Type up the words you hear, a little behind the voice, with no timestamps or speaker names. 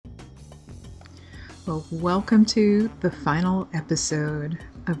Well, welcome to the final episode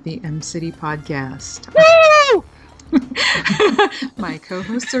of the M City podcast. Woo! My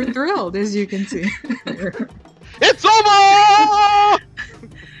co-hosts are thrilled, as you can see. It's over!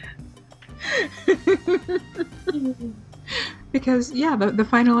 Because, yeah, the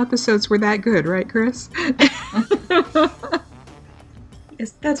final episodes were that good, right, Chris?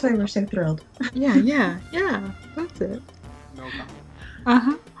 That's why we're so thrilled. Yeah, that's it. No comment.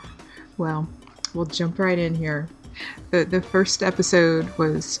 Uh-huh. Well, we'll jump right in here. The first episode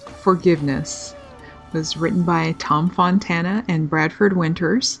was Forgiveness. It was written by Tom Fontana and Bradford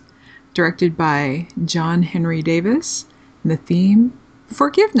Winters, directed by John Henry Davis, and the theme,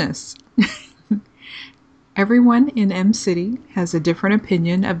 Forgiveness. Everyone in M City has a different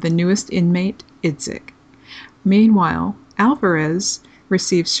opinion of the newest inmate, Idzik. Meanwhile, Alvarez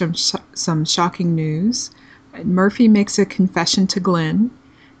receives some shocking news. Murphy makes a confession to Glenn,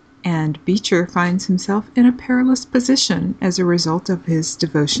 and Beecher finds himself in a perilous position as a result of his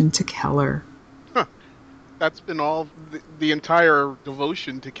devotion to Keller. That's been all the entire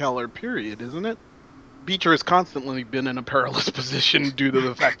devotion to Keller, period, isn't it? Beecher has constantly been in a perilous position due to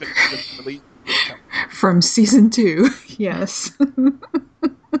the fact that he's been released. From season 2, yes.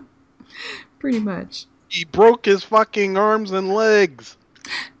 Pretty much. He broke his fucking arms and legs.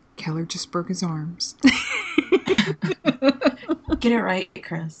 Keller just broke his arms. Get it right,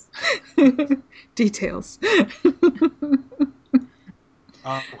 Chris. Details.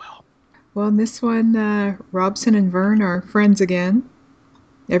 Well. Well, in this one, Robson and Vern are friends again.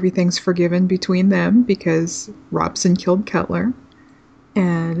 Everything's forgiven between them because Robson killed Cutler.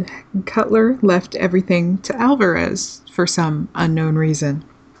 And Cutler left everything to Alvarez for some unknown reason.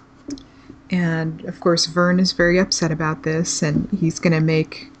 And, of course, Vern is very upset about this, and he's going to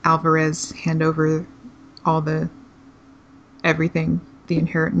make Alvarez hand over all everything, the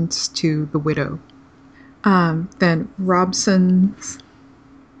inheritance, to the widow. Then Robson's,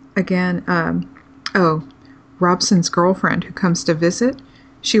 again, Robson's girlfriend who comes to visit,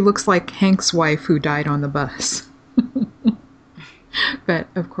 she looks like Hank's wife who died on the bus. But,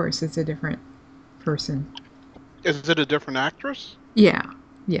 of course, it's a different person. Is it a different actress? Yeah.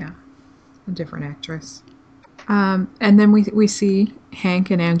 A different actress. And then we see Hank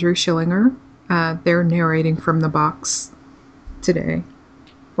and Andrew Schillinger. They're narrating from the box today.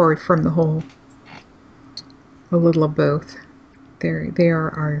 Or from the whole. A little of both. They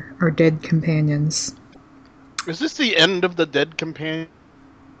are our dead companions. Is this the end of the Dead Companion?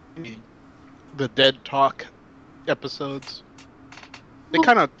 The Dead Talk episodes? They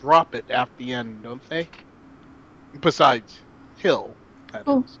kind of drop it at the end, don't they? Besides Hill, that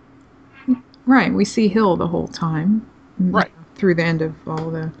is. Right, we see Hill the whole time. Right. Through the end of all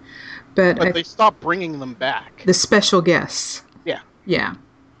the... But they stopped bringing them back. The special guests. Yeah.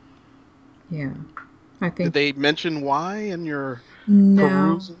 I think... Did they mention why in your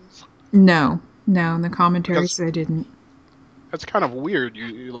perusals? No, in the commentaries they didn't. That's kind of weird.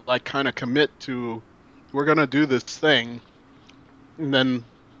 You like kind of commit to, we're going to do this thing, and then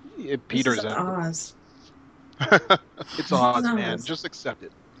it peters out. Oz. It's Oz, man. Just accept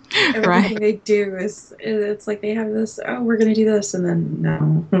it. Everything they do it's like they have this, we're going to do this, and then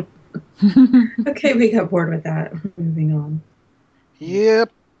no. Okay, we got bored with that. Moving on.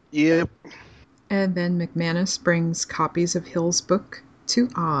 Yep. And then McManus brings copies of Hill's book to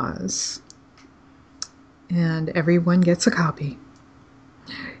Oz. And everyone gets a copy.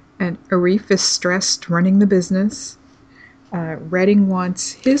 And Arif is stressed running the business. Redding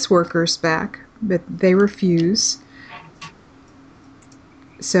wants his workers back, but they refuse.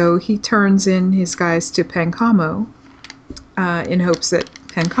 So he turns in his guys to Pancamo in hopes that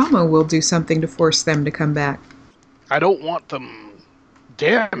Pancamo will do something to force them to come back. I don't want them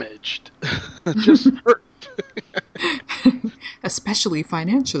damaged, just hurt. Especially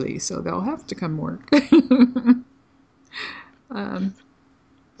financially, so they'll have to come work.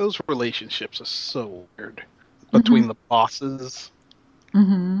 Those relationships are so weird between the bosses.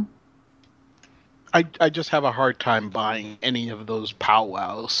 Mm-hmm. I just have a hard time buying any of those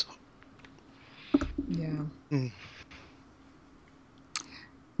powwows. Yeah.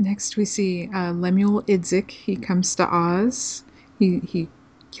 Next we see Lemuel Idzik. He comes to Oz. He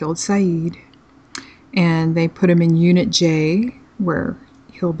killed Saeed. And they put him in Unit J, where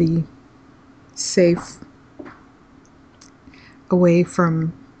he'll be safe away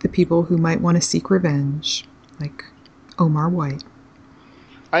from the people who might want to seek revenge, like Omar White.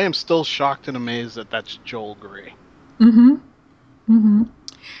 I am still shocked and amazed that that's Joel Grey.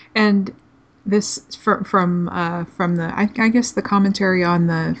 And this from the I guess the commentary on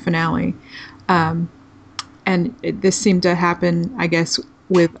the finale, and this seemed to happen, I guess,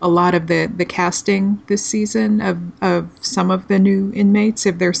 with a lot of the casting this season of some of the new inmates.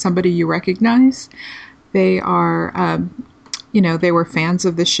 If there's somebody you recognize, they are, they were fans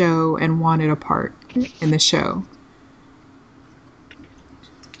of the show and wanted a part in the show.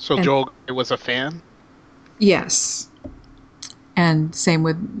 So Joel was a fan? Yes. And same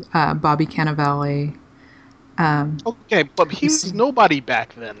with Bobby Cannavale. Okay, but he was nobody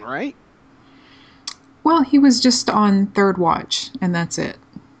back then, right? Well, he was just on Third Watch, and that's it.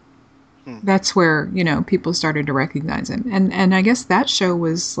 That's where, people started to recognize him. And I guess that show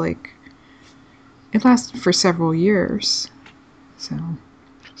was it lasted for several years. So.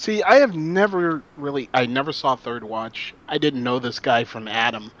 See, I never saw Third Watch. I didn't know this guy from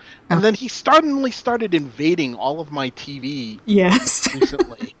Adam. And then he suddenly started invading all of my TV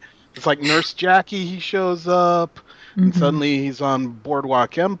recently. It's like Nurse Jackie, he shows up, and suddenly he's on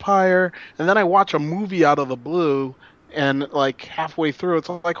Boardwalk Empire, and then I watch a movie out of the blue, and halfway through, it's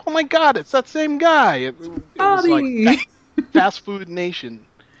like, oh my god, it's that same guy! It was like Fast Food Nation.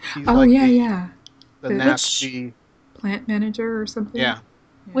 He's the nasty plant manager or something. Yeah.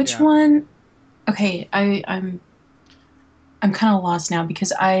 Which one? Okay, I'm kind of lost now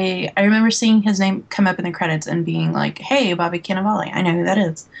because I remember seeing his name come up in the credits and being like, "Hey, Bobby Cannavale, I know who that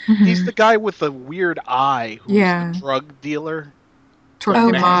is." He's the guy with the weird eye who's the drug dealer.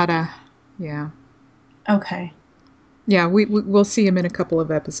 Torquemada. Yeah. Okay. Yeah, we'll see him in a couple of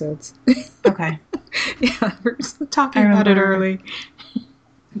episodes. Okay. Yeah, we're just talking about it early.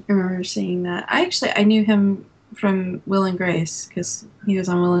 I remember seeing that. I knew him from Will and Grace because he was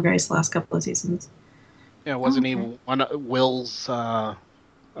on Will and Grace the last couple of seasons. Yeah, wasn't he one of Will's?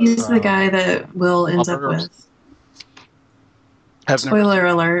 He's the guy that Will ends up with. Spoiler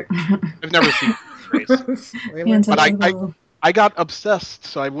alert. I've never seen Grace. But I got obsessed,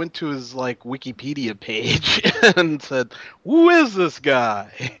 so I went to his Wikipedia page and said, "Who is this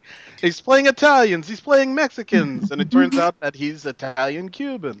guy? He's playing Italians. He's playing Mexicans," and it turns out that he's Italian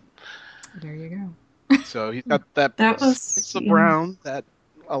Cuban. There you go. So he's got that slice of brown that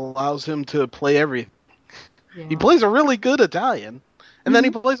allows him to play everything. Yeah. He plays a really good Italian, and then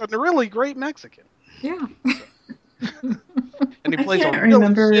he plays a really great Mexican. Yeah. And he plays I can't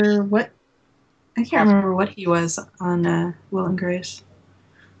remember what he was on Will and Grace.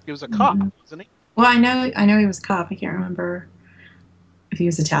 He was a cop, wasn't he? Well, I know he was a cop. I can't remember if he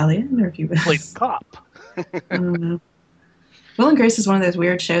was Italian or if he was played a cop. I don't know. Will and Grace is one of those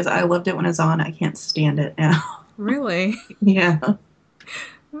weird shows. I loved it when it was on. I can't stand it now. Really? Yeah.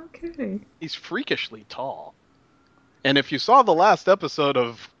 Okay. He's freakishly tall. And if you saw the last episode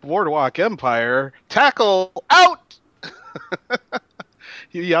of Boardwalk Empire, Tackle out!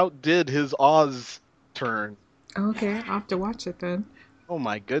 He outdid his Oz turn. Okay, I'll have to watch it then. Oh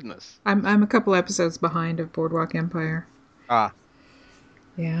my goodness. I'm a couple episodes behind of Boardwalk Empire. Ah.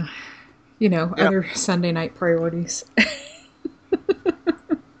 Yeah. Other Sunday night priorities.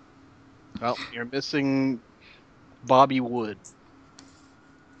 Well, you're missing Bobby Wood.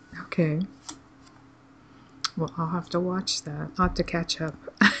 Okay. Well, I'll have to watch that. I'll have to catch up.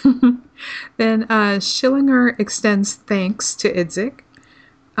 Then Schillinger extends thanks to Idzik.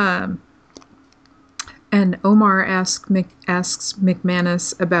 And Omar asks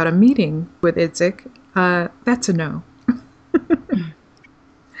McManus about a meeting with Idzik. That's a no.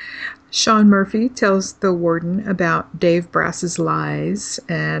 Sean Murphy tells the warden about Dave Brass's lies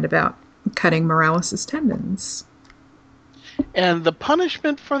and about cutting Morales' tendons. And the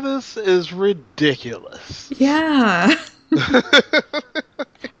punishment for this is ridiculous. Yeah.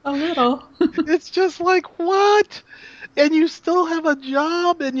 A little. It's just like, what? And you still have a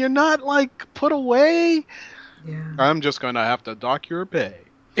job and you're not put away? Yeah. I'm just going to have to dock your pay.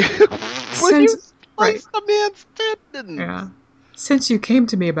 When you slice the man's tendons. Yeah. Since you came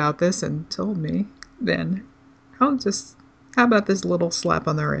to me about this and told me, then how about this little slap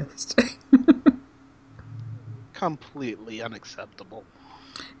on the wrist? Completely unacceptable.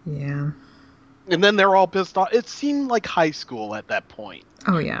 Yeah. And then they're all pissed off. It seemed like high school at that point.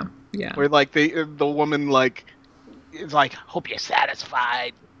 Oh, yeah. Yeah. Where, the woman, is like, hope you're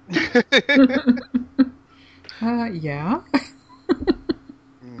satisfied. Yeah.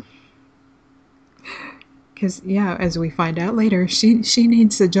 Because, as we find out later, she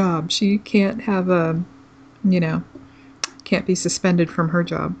needs a job. She can't have can't be suspended from her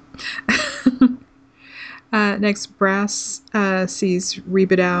job. Next, Brass sees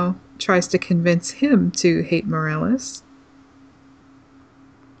Rebadow, tries to convince him to hate Morales.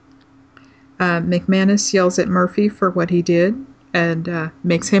 McManus yells at Murphy for what he did and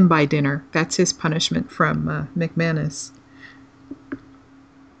makes him buy dinner. That's his punishment from McManus.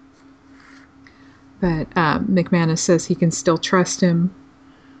 But McManus says he can still trust him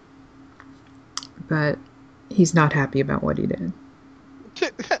but he's not happy about what he did.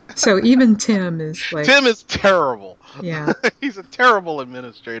 So even Tim is like... Tim is terrible. Yeah. He's a terrible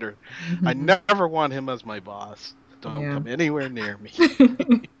administrator. Mm-hmm. I never want him as my boss. Don't come anywhere near me.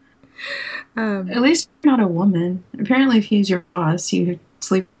 At least you're not a woman. Apparently, if he's your boss, you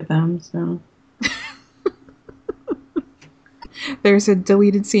sleep with them, so... There's a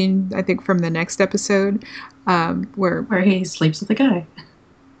deleted scene, I think, from the next episode, where he sleeps with a guy.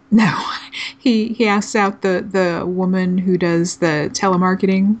 No, he asks out the woman who does the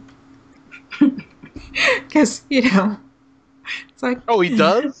telemarketing, because it's like, oh, he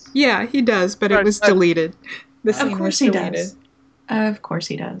does. Yeah, he does, but it was deleted. The scene was deleted. Does. Of course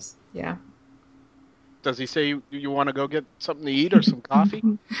he does. Yeah. Does he say you want to go get something to eat or some coffee?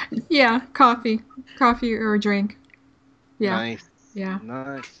 Yeah, coffee or a drink. Yeah. Nice. Yeah.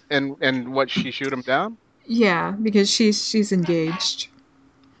 Nice. And what, she shoot him down? Yeah, because she's engaged.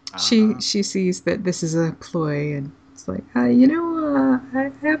 She sees that this is a ploy, and it's like, I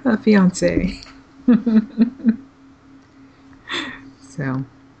have a fiance. So,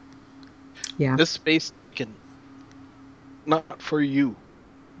 yeah. This space can not for you.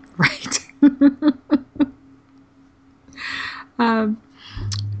 Right.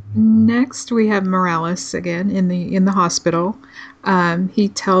 Next, we have Morales again in the hospital. He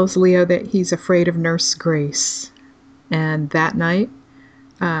tells Leo that he's afraid of Nurse Grace, and that night,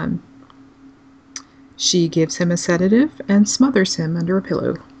 she gives him a sedative and smothers him under a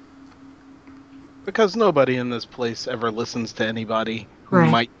pillow. Because nobody in this place ever listens to anybody who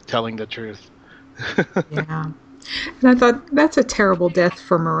might be telling the truth. Yeah. And I thought, that's a terrible death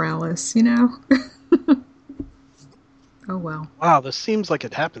for Morales, Oh, well. Wow, this seems like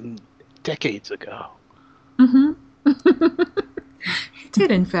it happened decades ago. Mm-hmm. It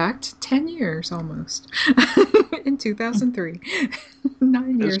did, in fact. 10 years, almost. In 2003.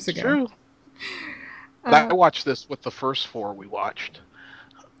 9 years ago. True. I watched this with the first 4 we watched.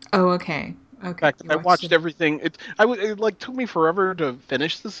 Oh, okay. In fact, I watched everything. It took me forever to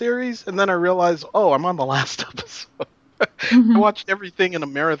finish the series, and then I realized, I'm on the last episode. Mm-hmm. I watched everything in a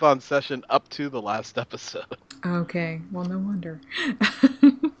marathon session up to the last episode. Okay, well, no wonder.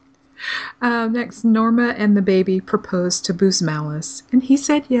 Next, Norma and the baby proposed to Busmalis, and he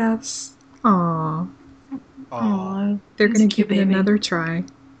said yes. Aww. They're going to give it another try.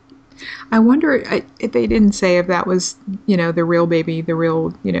 I wonder if they didn't say if that was, the real baby, the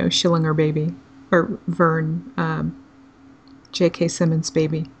real, Schillinger baby, or Vern, J.K. Simmons'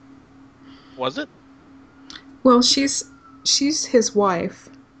 baby. Was it? Well, she's his wife.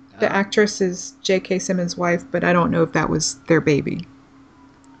 The actress is J.K. Simmons' wife, but I don't know if that was their baby.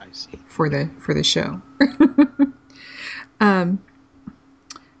 I see. For the show.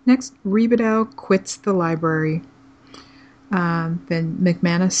 Next, Rebadow quits the library. Then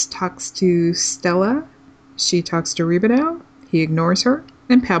McManus talks to Stella. She talks to Rebadow. He ignores her,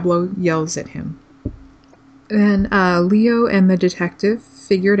 and Pablo yells at him. Then Leo and the detective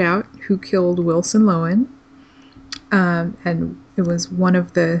figured out who killed Wilson Lowen. And it was one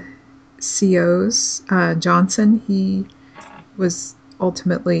of the COs, Johnson. He was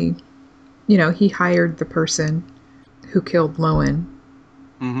ultimately, he hired the person who killed Lowen.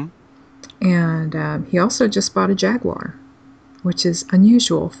 Mm-hmm. And he also just bought a Jaguar, which is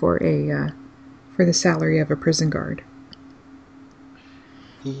unusual for the salary of a prison guard.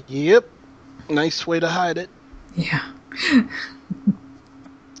 Yep. Nice way to hide it. Yeah.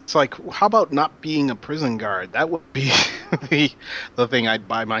 It's like, how about not being a prison guard? That would be the thing I'd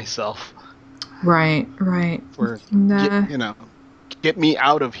buy myself. Right. For, get me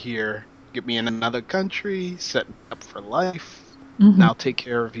out of here. Get me in another country. Set me up for life. Mm-hmm. Now take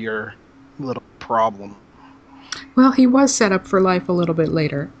care of your little problem. Well, he was set up for life a little bit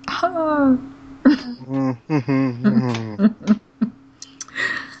later. All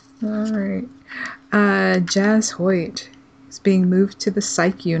right. Jazz Hoyt is being moved to the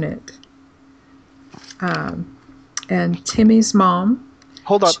psych unit. And Timmy's mom...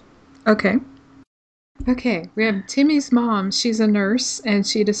 Hold up. Okay, we have Timmy's mom. She's a nurse, and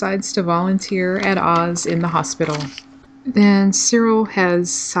she decides to volunteer at Oz in the hospital. Then Cyril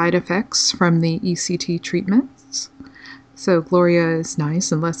has side effects from the ECT treatments. So Gloria is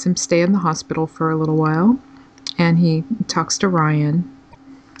nice and lets him stay in the hospital for a little while. And he talks to Ryan.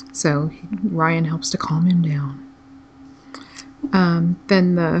 So Ryan helps to calm him down.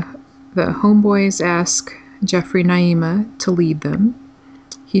 Then the homeboys ask Jeffrey Naima to lead them.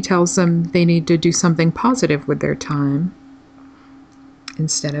 He tells them they need to do something positive with their time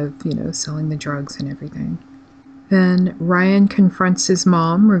instead of, selling the drugs and everything. Then Ryan confronts his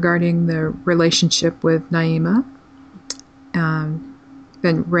mom regarding the relationship with Naima.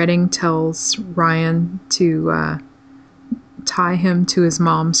 Then Redding tells Ryan to tie him to his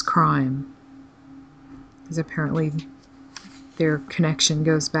mom's crime, because apparently their connection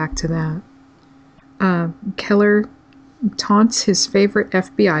goes back to that. Keller taunts his favorite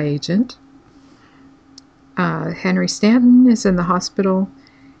FBI agent. Henry Stanton is in the hospital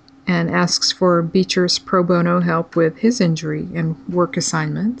and asks for Beecher's pro bono help with his injury and work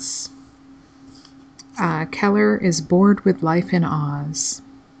assignments. Keller is bored with life in Oz,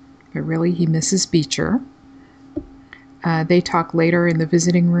 but really he misses Beecher. They talk later in the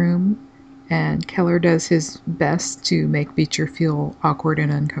visiting room, and Keller does his best to make Beecher feel awkward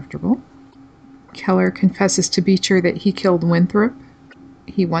and uncomfortable. Keller confesses to Beecher that he killed Winthrop.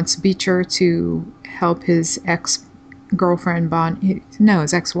 He wants Beecher to help his ex-girlfriend Bonnie,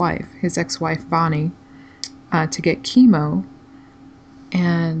 his ex-wife Bonnie, to get chemo.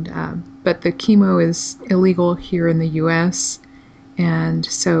 But the chemo is illegal here in the U.S., and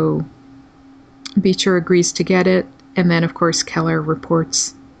so Beecher agrees to get it, and then of course Keller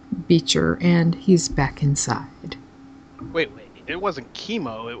reports Beecher, and he's back inside. Wait. It wasn't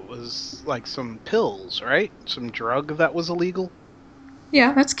chemo. It was like some pills, right? Some drug that was illegal?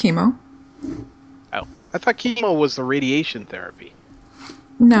 Yeah, that's chemo. Oh. I thought chemo was the radiation therapy.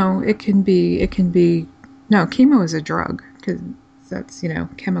 No, it can be. No, chemo is a drug, because that's,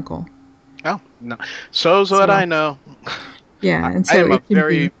 chemical. Oh, no. So's what I know. Yeah, and so I am a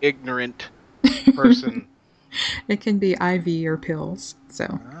very ignorant person. It can be IV or pills,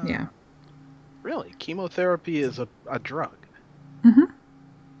 so, yeah. Really? Chemotherapy is a drug? Mm-hmm.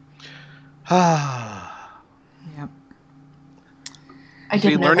 Yep. I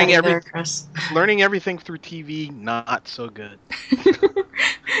didn't know that either, Chris. Learning everything through TV, not so good.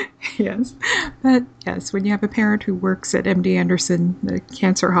 Yes. But, yes, when you have a parent who works at MD Anderson, the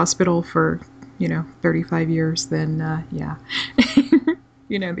cancer hospital, for, 35 years, then, yeah.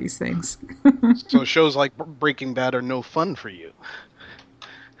 You know these things. So shows like Breaking Bad are no fun for you.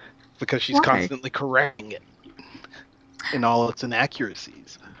 Because she's constantly correcting it in all its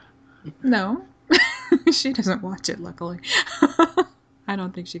inaccuracies. No. She doesn't watch it, luckily. I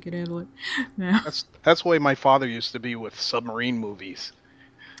don't think she could handle it. No. That's the way my father used to be with submarine movies.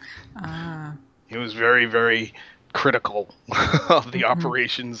 He was very, very critical of the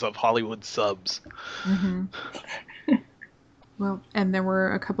operations of Hollywood subs. Mm-hmm. Well, and there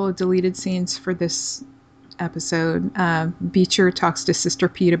were a couple of deleted scenes for this episode. Beecher talks to Sister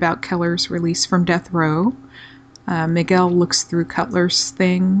Pete about Keller's release from death row. Miguel looks through Cutler's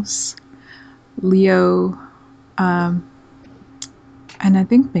things. Leo, and I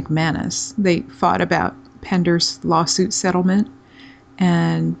think McManus, they fought about Pender's lawsuit settlement,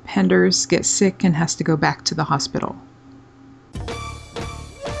 and Penders gets sick and has to go back to the hospital.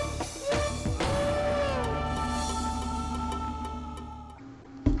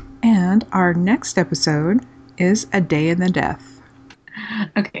 And our next episode is A Day in the Death.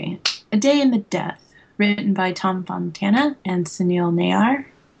 Okay. A Day in the Death, written by Tom Fontana and Sunil Nayar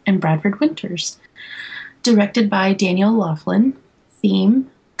and Bradford Winters. Directed by Daniel Laughlin. Theme,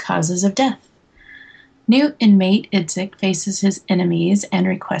 Causes of Death. New inmate Idzik faces his enemies and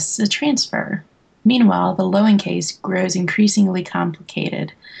requests a transfer. Meanwhile, the Lowen case grows increasingly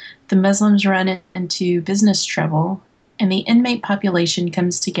complicated. The Muslims run into business trouble, and the inmate population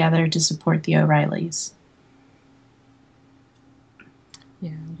comes together to support the O'Reillys.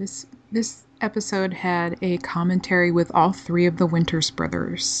 Yeah, this episode had a commentary with all three of the Winters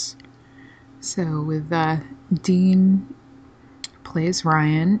brothers. So with Dean plays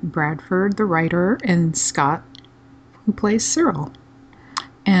Ryan, Bradford the writer, and Scott who plays Cyril.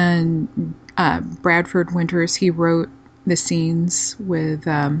 And Bradford Winters, he wrote the scenes with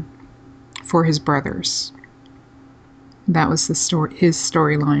for his brothers. That was his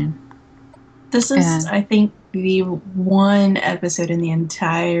storyline. This is, I think, the one episode in the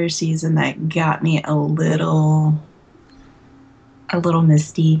entire season that got me a little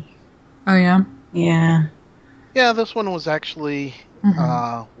misty. Oh, yeah? Yeah. Yeah, this one was actually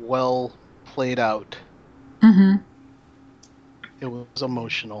well played out. Mm-hmm. It was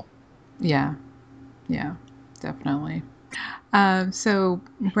emotional. Yeah, definitely. So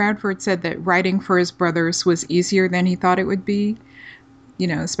Bradford said that writing for his brothers was easier than he thought it would be,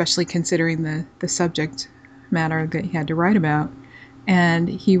 especially considering the subject matter that he had to write about. And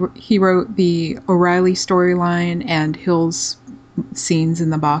he wrote the O'Reilly storyline and Hill's scenes in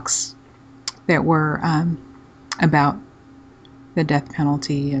the box that were about the death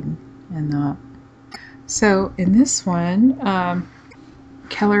penalty and that. So in this one,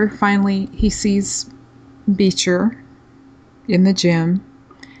 Keller finally, he sees Beecher in the gym,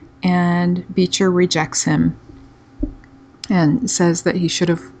 and Beecher rejects him. and says that he should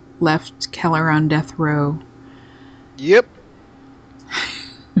have left Keller on death row. Yep.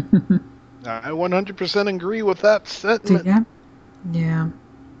 I 100% agree with that sentiment.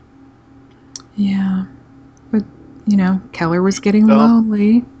 Yeah. But, Keller was getting Dumb.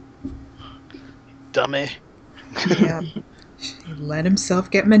 lonely. Dummy. Yeah. He let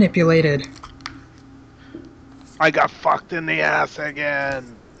himself get manipulated. I got fucked in the ass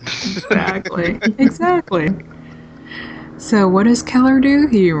again. Exactly. So what does Keller do?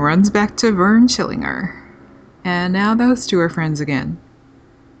 He runs back to Vern Schillinger. And now those two are friends again.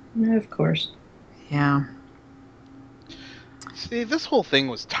 Of course. Yeah. See, this whole thing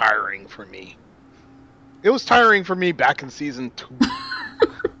was tiring for me. It was tiring for me back in season 2.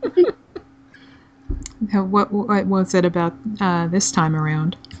 What was it about this time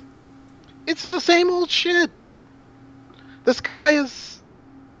around? It's the same old shit. This guy is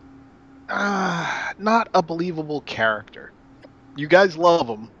not a believable character. You guys love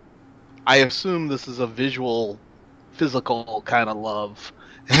him. I assume this is a visual, physical kind of love,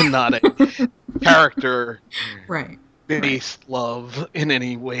 and not a character-based love in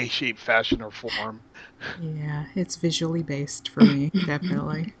any way, shape, fashion, or form. Yeah, it's visually based for me,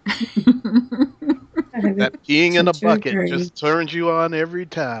 definitely. That peeing in a bucket just turns you on every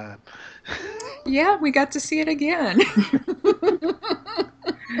time. Yeah, we got to see it again.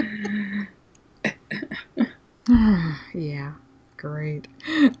 Yeah, great.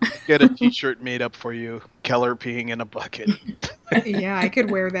 Get a t-shirt made up for you. Keller peeing in a bucket. Yeah, I could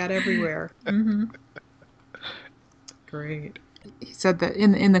wear that everywhere. Mm-hmm. Great. He said that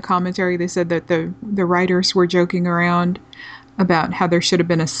in the commentary, they said that the writers were joking around about how there should have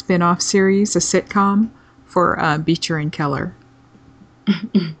been a spin-off series, a sitcom, for Beecher and Keller.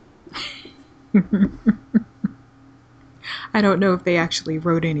 I don't know if they actually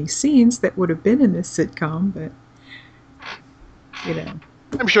wrote any scenes that would have been in this sitcom, but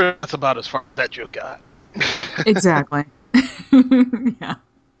I'm sure that's about as far as that joke got. Exactly. Yeah.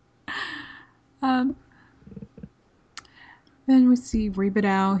 Then we see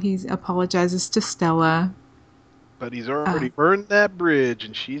Ribidow. He apologizes to Stella. But he's already burned that bridge,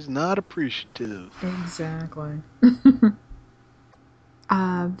 and she's not appreciative. Exactly. Then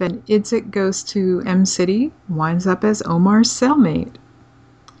Idzik goes to M City, winds up as Omar's cellmate.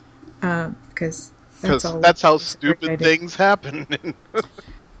 Because that's how stupid things happen.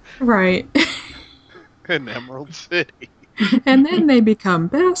 Right. In Emerald City. And then they become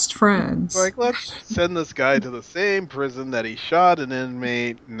best friends. Like, let's send this guy to the same prison that he shot an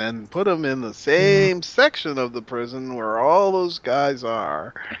inmate, and then put him in the same section of the prison where all those guys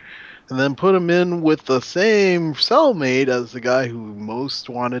are. And then put him in with the same cellmate as the guy who most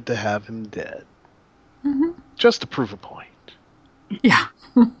wanted to have him dead. Mm-hmm. Just to prove a point. Yeah.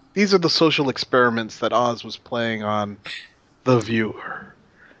 These are the social experiments that Oz was playing on the viewer.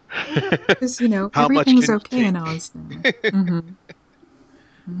 Because, everything's okay in Oz now. Mm-hmm.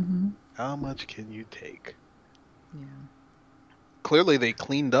 Mm-hmm. How much can you take? Yeah. Clearly they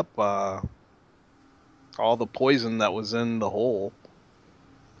cleaned up all the poison that was in the hole.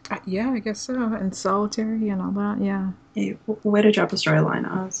 Yeah, I guess so. And solitary and all that, yeah. Hey, way to drop a storyline,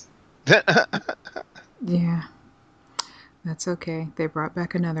 Oz. Yeah. That's okay. They brought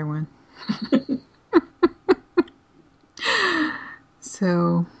back another one.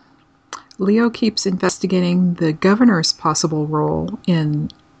 So, Leo keeps investigating the governor's possible role in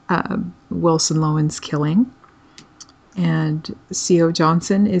Wilson Lowen's killing. And C.O.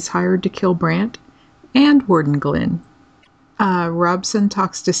 Johnson is hired to kill Brandt and Warden Glenn. Robson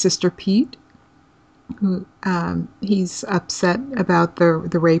talks to Sister Pete, who he's upset about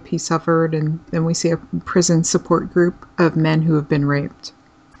the rape he suffered, and then we see a prison support group of men who have been raped.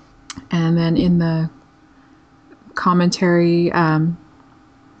 And then in the commentary,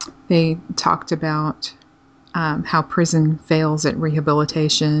 they talked about how prison fails at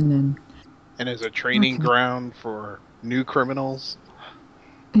rehabilitation and is a training ground for new criminals.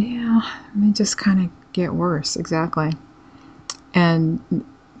 Yeah, they just kind of get worse, exactly. And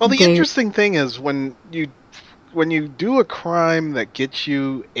well, the interesting thing is when you do a crime that gets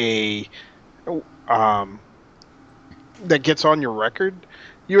you that gets on your record,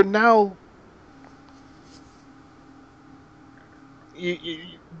 you're now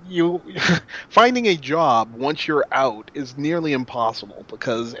you finding a job once you're out is nearly impossible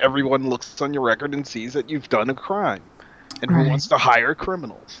because everyone looks on your record and sees that you've done a crime, and who wants to hire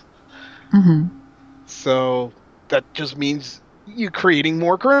criminals? Mm-hmm. So that just means you're creating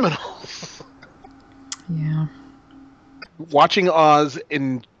more criminals. Yeah. Watching Oz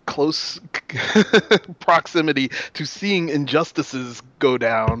in close proximity to seeing injustices go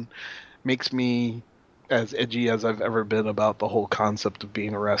down makes me as edgy as I've ever been about the whole concept of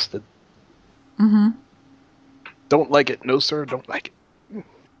being arrested. Mm-hmm. Don't like it. No, sir. Don't like it.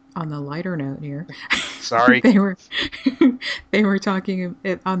 On the lighter note here, Sorry. they were talking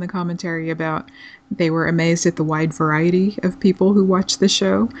on the commentary about they were amazed at the wide variety of people who watch the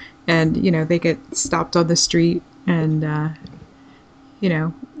show, and they get stopped on the street, and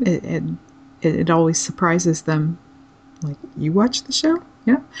it always surprises them. Like, you watch the show?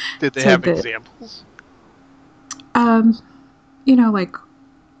 Yeah. Did they have examples? Like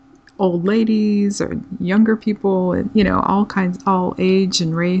old ladies or younger people, and all kinds, all age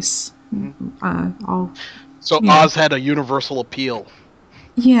and race, all. So Oz had a universal appeal.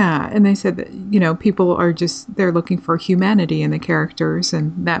 Yeah, and they said that people are they're looking for humanity in the characters,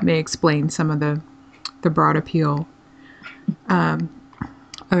 and that may explain some of the broad appeal.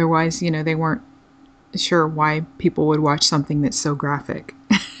 Otherwise, they weren't sure why people would watch something that's so graphic.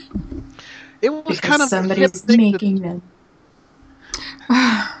 It was because kind of somebody's making them.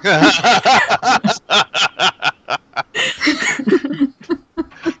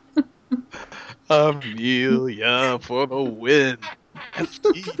 Amelia for the win.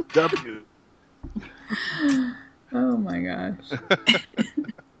 SPW. Oh my gosh.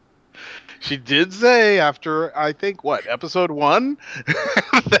 She did say after, I think, episode 1,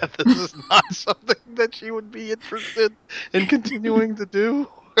 that this is not something that she would be interested in continuing to do.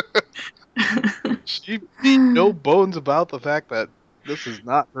 She made no bones about the fact that this is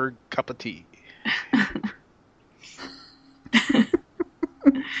not her cup of tea.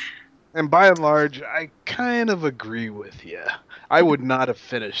 And by and large, I kind of agree with you. I would not have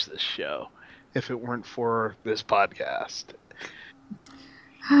finished this show if it weren't for this podcast.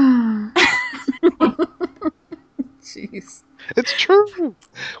 Jeez. It's true.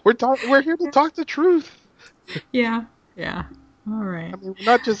 We're here to talk the truth. Yeah. All right. I mean, we're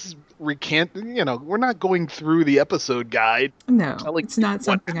not just recanting, we're not going through the episode guide. No, it's not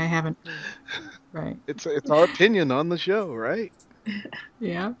something I haven't. Right. It's our opinion on the show, right?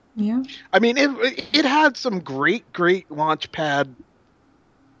 Yeah. I mean, it had some great launch pad.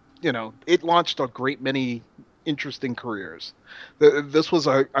 It launched a great many interesting careers. This was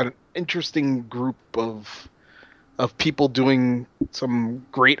an interesting group of people doing some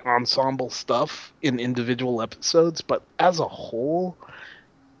great ensemble stuff in individual episodes, but as a whole,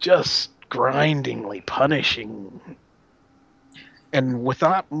 just grindingly punishing and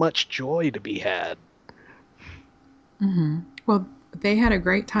without much joy to be had. Mm-hmm. Well, they had a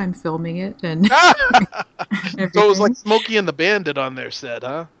great time filming it, and so it was like Smokey and the Bandit on their set,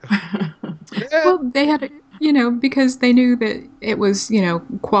 huh? Yeah. Well, they had, because they knew that it was,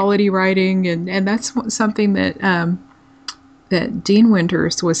 quality writing, and that's something that that Dean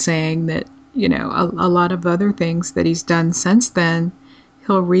Winters was saying, that a lot of other things that he's done since then,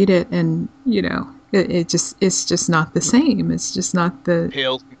 he'll read it and it's just not the same. It's just not the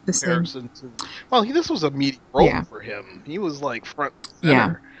same. Well, this was a meaty role for him. He was like front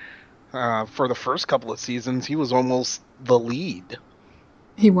center. Yeah. For the first couple of seasons, he was almost the lead.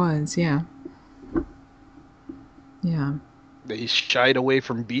 He was, yeah. Yeah. They shied away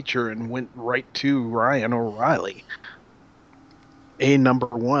from Beecher and went right to Ryan O'Reilly. Number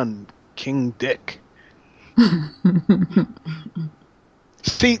 1, King Dick.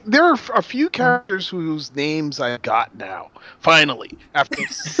 See, there are a few characters whose names I got now. Finally. After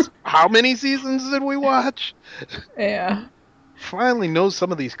how many seasons did we watch? Yeah. Finally know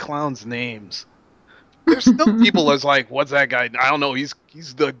some of these clowns' names. There's still people that's like, what's that guy? I don't know. He's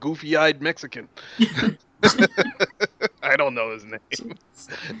the goofy-eyed Mexican. I don't know his name.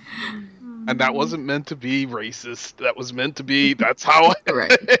 And that wasn't meant to be racist. That was meant to be, that's how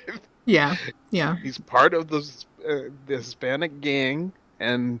right. Yeah. He's part of the Hispanic gang,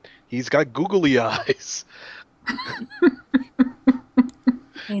 and he's got googly eyes.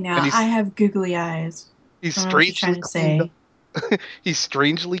 Hey, now, I have googly eyes. He's strangely cleaned up. He's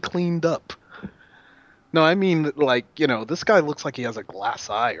strangely cleaned up. No, I mean, like, this guy looks like he has a glass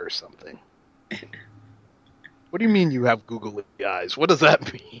eye or something. What do you mean you have googly eyes? What does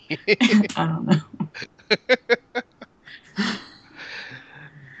that mean? I don't know.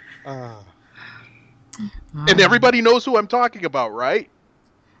 And everybody knows who I'm talking about, right?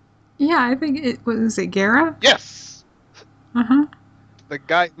 Yeah, I think it was Gara? Yes. Uh-huh. The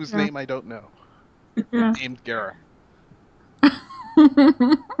guy whose name I don't know. Yeah. Named Gara.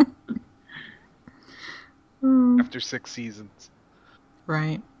 After 6 seasons.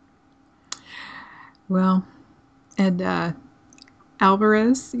 Right. Well, and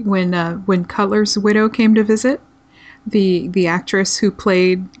Alvarez, when Cutler's widow came to visit, the actress who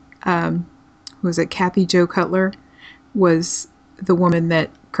played, was it Kathy Jo Cutler, was the woman that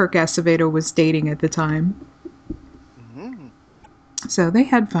Kirk Acevedo was dating at the time. Mm-hmm. So they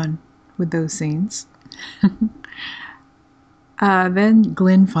had fun with those scenes. Then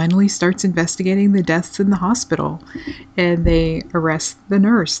Glenn finally starts investigating the deaths in the hospital, and they arrest the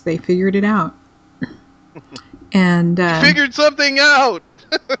nurse. They figured it out. And Figured something out!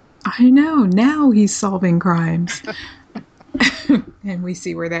 I know, now he's solving crimes. And we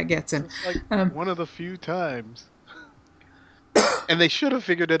see where that gets him. It's like one of the few times. And they should have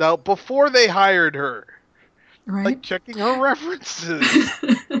figured it out before they hired her. Right? Like checking her references.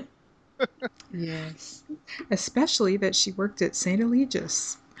 Yes. Especially that she worked at St.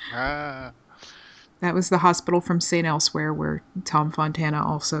 Eligius. Ah. That was the hospital from St. Elsewhere where Tom Fontana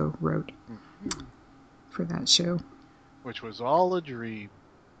also wrote for that show. Which was all a dream.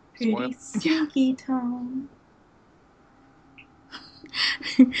 Pretty sneaky, Tom.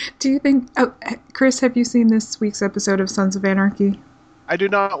 Do you think... Oh, Chris, have you seen this week's episode of Sons of Anarchy? I do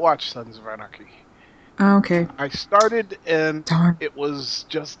not watch Sons of Anarchy. Oh, okay. I started and Darn. it was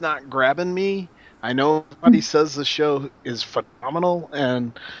just not grabbing me. I know everybody says the show is phenomenal,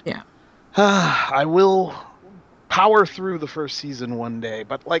 and yeah, I will power through the first season one day.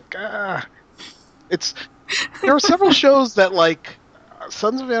 But there are several shows that like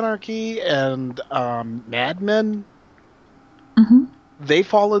Sons of Anarchy and Mad Men. Mm-hmm. They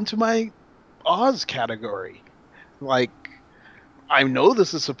fall into my Oz category. Like, I know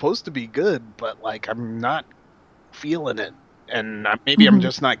this is supposed to be good, but like I'm not feeling it, and maybe I'm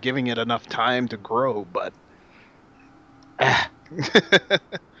just not giving it enough time to grow. But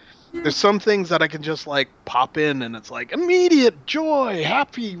there's some things that I can just like pop in, and it's like immediate joy,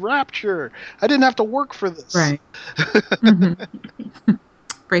 happy, rapture. I didn't have to work for this. Right. Mm-hmm.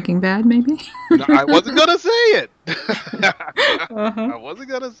 Breaking Bad, maybe? No, I wasn't gonna say it. Uh-huh. I wasn't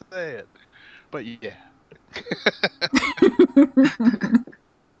gonna say it, but yeah.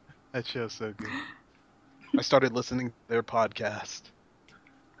 That show's so good. I started listening to their podcast.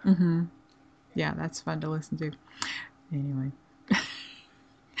 Mm-hmm. Yeah, that's fun to listen to. Anyway.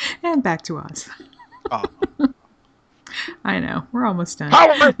 And back to us. Oh. I know. We're almost done.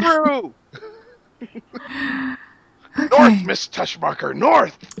 Power through! Okay. North, Miss Tushmarker,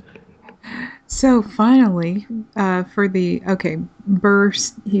 north! So finally, Burr,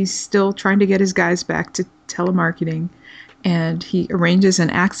 he's still trying to get his guys back to telemarketing, and he arranges an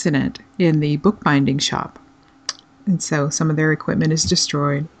accident in the bookbinding shop. And so some of their equipment is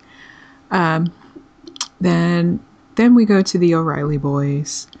destroyed. Then we go to the O'Reilly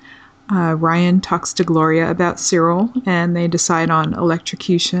boys. Ryan talks to Gloria about Cyril, and they decide on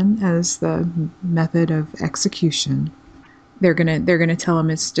electrocution as the method of execution. They're gonna tell him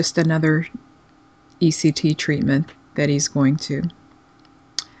it's just another ECT treatment that he's going to.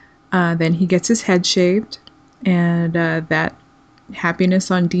 Then he gets his head shaved, and that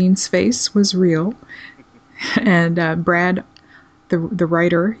happiness on Dean's face was real. And Brad, the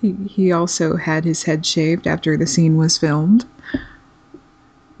writer, he also had his head shaved after the scene was filmed,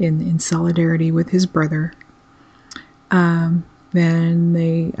 in solidarity with his brother. Then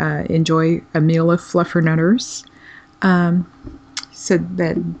they enjoy a meal of fluffernutters. Said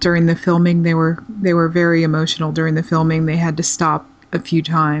that during the filming they were very emotional during the filming. They had to stop a few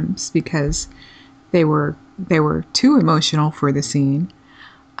times because they were too emotional for the scene.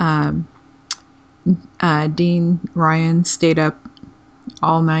 Dean Ryan stayed up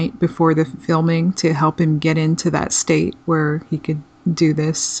all night before the filming to help him get into that state where he could do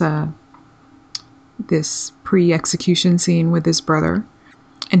this pre-execution scene with his brother.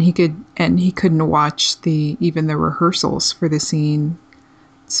 And he couldn't watch even the rehearsals for the scene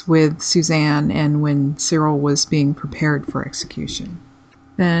with Suzanne and when Cyril was being prepared for execution.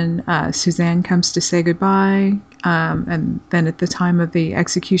 Then Suzanne comes to say goodbye, and then at the time of the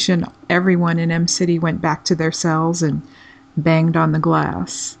execution, everyone in M City went back to their cells and banged on the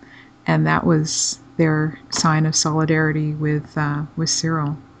glass, and that was their sign of solidarity with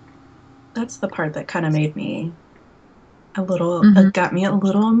Cyril. That's the part that kind of made me a little, got me a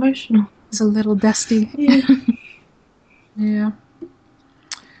little emotional. It's a little dusty. Yeah. Yeah.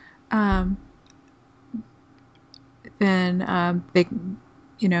 Then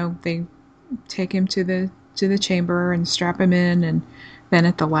they take him to the chamber and strap him in, and then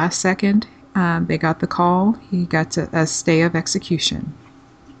at the last second, they got the call. He got a stay of execution.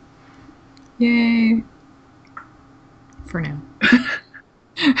 Yay! For now.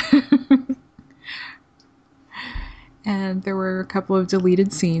 And there were a couple of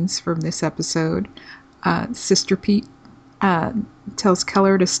deleted scenes from this episode. Sister Pete tells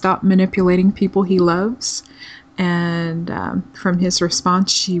Keller to stop manipulating people he loves, and from his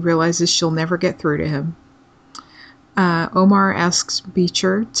response, she realizes she'll never get through to him. Omar asks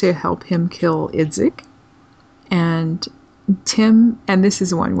Beecher to help him kill Idzik. And and this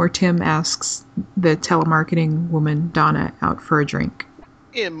is one where Tim asks the telemarketing woman, Donna, out for a drink.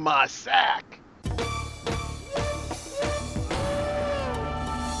 In my sack.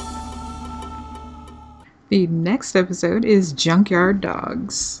 The next episode is Junkyard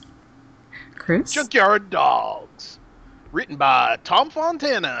Dogs. Chris? Junkyard Dogs. Written by Tom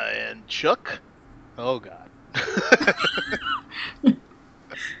Fontana and Chuck. Oh, God.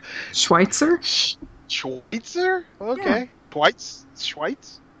 Schweitzer? Schweitzer? Okay. Yeah.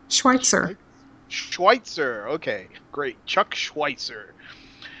 Schweitzer. Schweitzer. Okay, great. Chuck Schweitzer.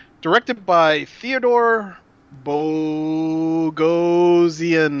 Directed by Theodore Bogosian.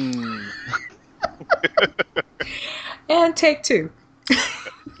 And take two.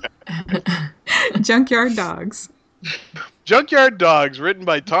 Junkyard Dogs. Junkyard Dogs, written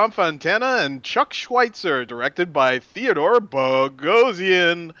by Tom Fontana and Chuck Schweitzer, directed by Theodore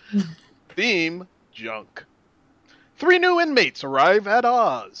Bogosian. Theme, junk. 3 new inmates arrive at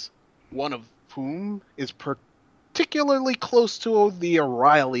Oz, one of whom is particularly close to the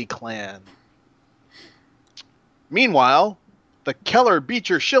O'Reilly clan. Meanwhile, the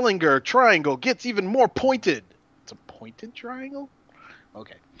Keller-Beecher-Schillinger triangle gets even more pointed. It's a pointed triangle?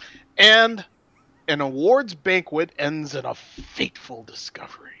 Okay. And an awards banquet ends in a fateful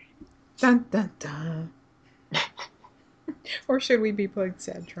discovery. Dun, dun, dun. Or should we be playing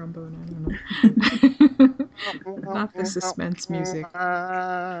sad trombone? I don't know. Not the suspense music.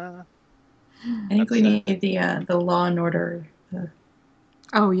 I think we need the Law and Order.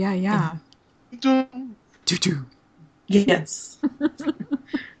 Oh, yeah. Doo-doo. Yes.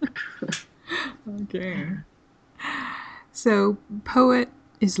 Okay. So, Poet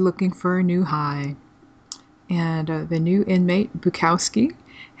is looking for a new high. And the new inmate, Bukowski,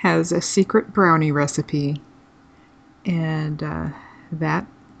 has a secret brownie recipe. And that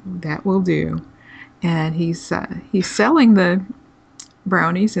will do. And he's selling the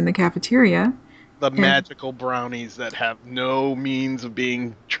brownies in the cafeteria. The magical brownies that have no means of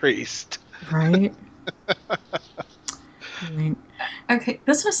being traced. Right. Right. Okay,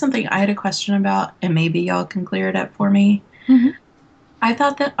 this was something I had a question about, and maybe y'all can clear it up for me. Mm-hmm. I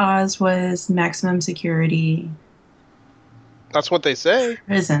thought that Oz was maximum security. That's what they say.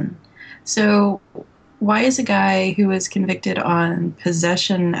 Prison. So why is a guy who was convicted on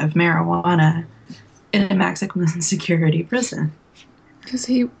possession of marijuana in a maximum security prison? Because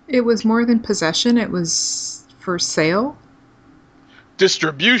it was more than possession, it was for sale.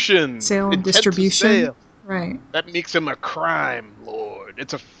 Distribution. Sale and distribution. Sale. Right. That makes him a crime lord.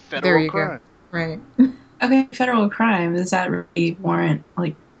 It's a federal crime. Go. Right. Okay, federal crime. Does that really warrant,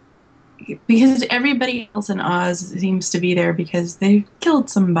 because everybody else in Oz seems to be there because they killed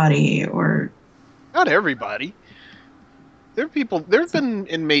somebody or... Not everybody. There have been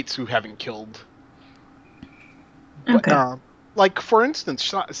inmates who haven't killed. Okay. For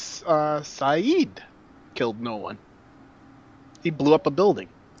instance, Saeed killed no one. He blew up a building.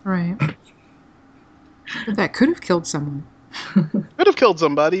 Right. But that could have killed someone. Could have killed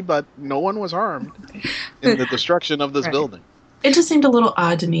somebody, but no one was harmed in the destruction of this building. It just seemed a little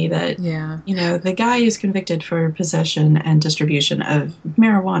odd to me that, the guy who's convicted for possession and distribution of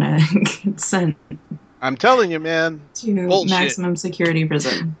marijuana gets sent. I'm telling you, man. To bullshit. Maximum security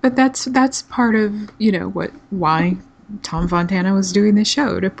prison. But that's part of, why Tom Fontana was doing the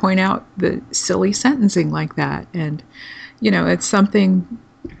show, to point out the silly sentencing like that. And, it's something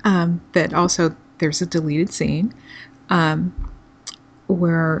that also there's a deleted scene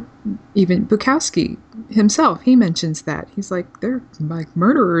where even Bukowski himself, he mentions that. He's like, there are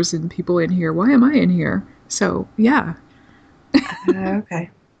murderers and people in here. Why am I in here? So, yeah. Okay.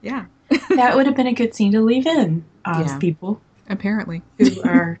 Yeah. That would have been a good scene to leave in, people. Apparently. Who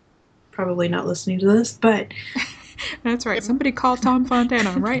are probably not listening to this, but... That's right. Somebody call Tom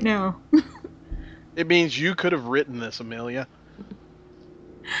Fontana right now. It means you could have written this, Amelia.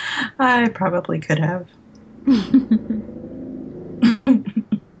 I probably could have.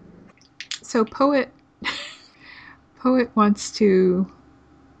 So Poet wants to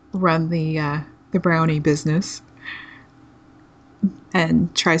run the brownie business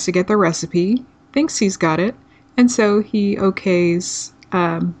and tries to get the recipe, thinks he's got it, and so he okays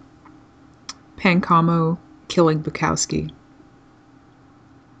Pancamo killing Bukowski.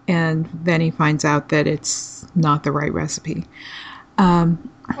 And then he finds out that it's not the right recipe.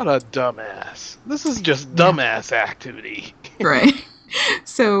 What a dumbass. This is just dumbass activity. Right.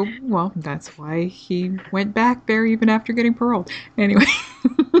 So, that's why he went back there even after getting paroled. Anyway.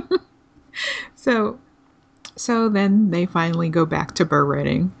 So then they finally go back to Burr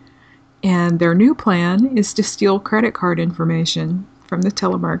Redding. And their new plan is to steal credit card information from the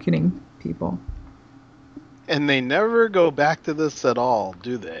telemarketing people. And they never go back to this at all,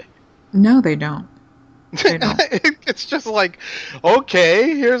 do they? No, they don't. They don't. It's just like,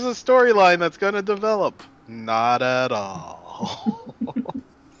 okay, here's a storyline that's going to develop. Not at all.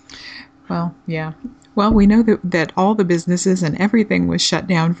 Well, yeah. Well, we know that all the businesses and everything was shut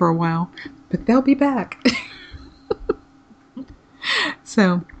down for a while, but they'll be back.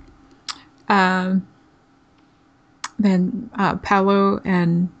 So, then Pablo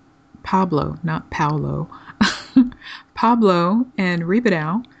and Pablo, not Paolo, Pablo and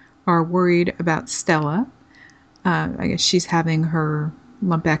Ribadao are worried about Stella. I guess she's having her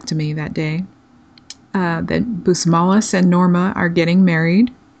lumpectomy that day. Then Busmalis and Norma are getting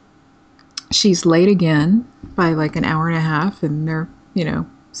married. She's late again by like an hour and a half, and they're,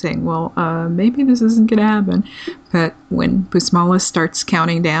 saying, well, maybe this isn't going to happen. But when Busmalis starts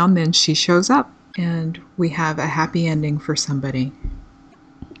counting down, then she shows up, and we have a happy ending for somebody.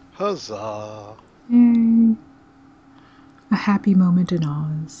 Huzzah. Yay. A happy moment in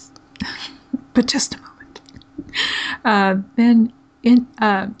Oz. But just a moment. Then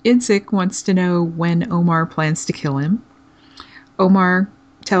Idzik wants to know when Omar plans to kill him. Omar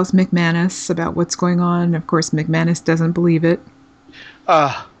tells McManus about what's going on. Of course, McManus doesn't believe it.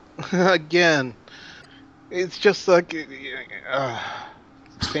 Again, it's just like same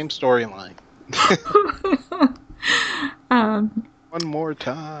storyline. One more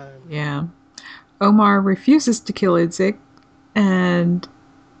time. Yeah. Omar refuses to kill Idzik, and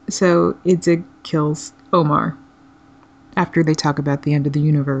so Idzik kills Omar after they talk about the end of the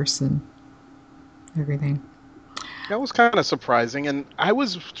universe and everything. That was kind of surprising, and I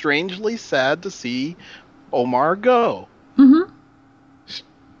was strangely sad to see Omar go. Mm-hmm.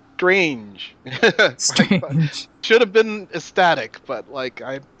 Strange. Should have been ecstatic, but like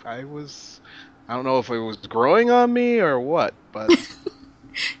I don't know if it was growing on me or what, but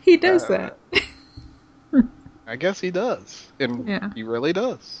he does that. I guess he does, and he really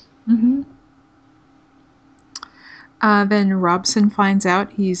does. Mm-hmm. Then Robson finds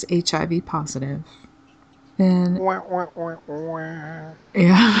out he's HIV positive. Then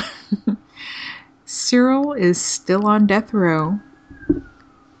yeah, Cyril is still on death row.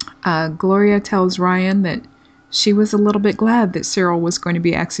 Gloria tells Ryan that she was a little bit glad that Cyril was going to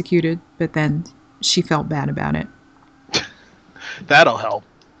be executed, but then she felt bad about it. That'll help.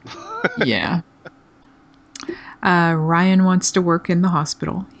 Yeah. Ryan wants to work in the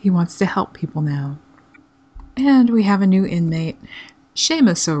hospital. He wants to help people now. And we have a new inmate,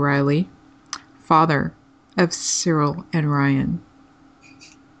 Seamus O'Reilly, father of Cyril and Ryan.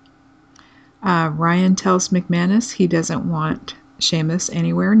 Ryan tells McManus he doesn't want Seamus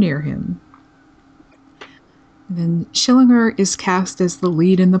anywhere near him. Then Schillinger is cast as the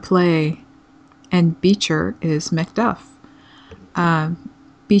lead in the play, and Beecher is Macduff.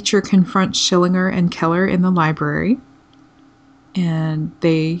 Beecher confronts Schillinger and Keller in the library, and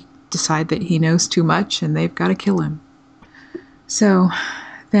they decide that he knows too much and they've got to kill him. So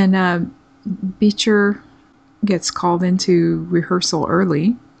then Beecher gets called into rehearsal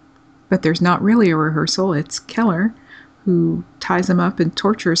early, but there's not really a rehearsal. It's Keller who ties him up and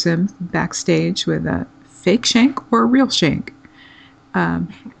tortures him backstage with a fake shank or a real shank.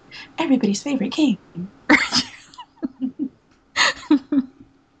 Everybody's favorite game.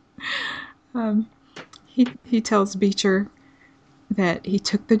 He tells Beecher that he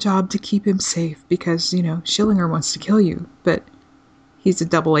took the job to keep him safe because, Schillinger wants to kill you, but he's a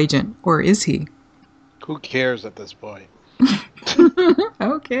double agent, or is he? Who cares at this point?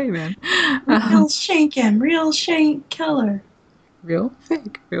 Okay, man. Real shank him, real shank killer. Real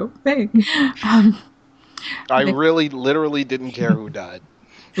fake, real fake. I really, literally didn't care who died.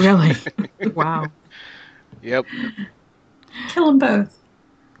 Really? Wow. Yep. Kill them both.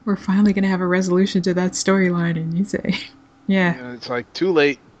 We're finally going to have a resolution to that storyline, and you say, yeah. And it's like too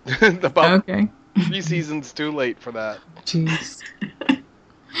late. About okay. 3 seasons too late for that. Jeez.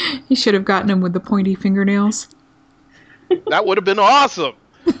 He should have gotten him with the pointy fingernails. That would have been awesome.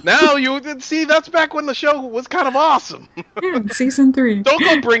 Now you see, that's back when the show was kind of awesome. Yeah, season 3. Don't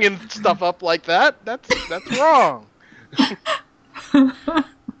go bringing stuff up like that. That's wrong.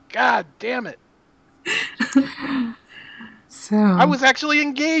 God damn it. So I was actually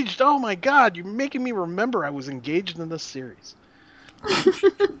engaged. Oh my God, you're making me remember I was engaged in this series.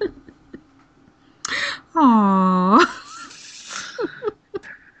 Aww.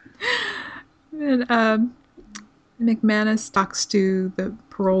 And McManus talks to the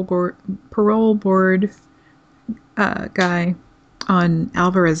parole board guy on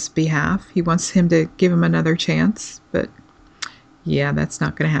Alvarez's behalf. He wants him to give him another chance, but Yeah, that's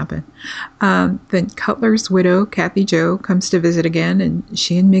not going to happen. Then Cutler's widow, Kathy Jo, comes to visit again, and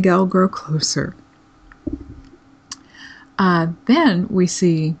she and Miguel grow closer. Then we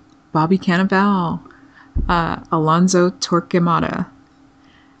see Bobby Cannavale, Alonzo Torquemada,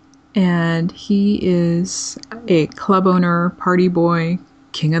 and he is a club owner, party boy,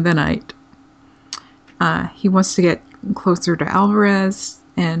 king of the night. He wants to get closer to Alvarez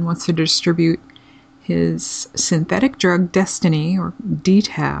and wants to distribute his synthetic drug Destiny, or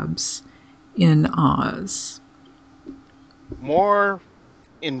D-Tabs, in Oz. More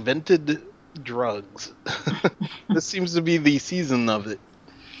invented drugs. This seems to be the season of it.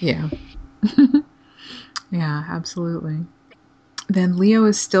 Yeah. Yeah, absolutely. Then Leo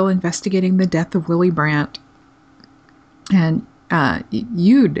is still investigating the death of Willie Brandt, and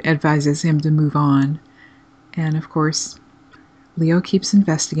Yude advises him to move on. And of course, Leo keeps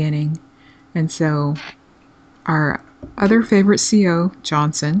investigating. And so our other favorite CO,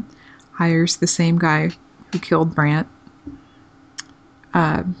 Johnson, hires the same guy who killed Brandt.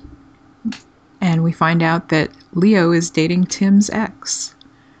 And we find out that Leo is dating Tim's ex.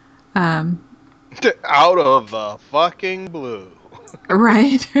 Out of the fucking blue.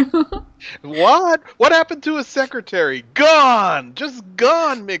 Right? What? What happened to his secretary? Gone! Just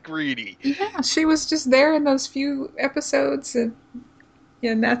gone, McReady. Yeah, she was just there in those few episodes, and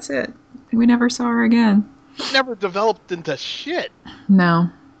that's it. We never saw her again. Never developed into shit. No.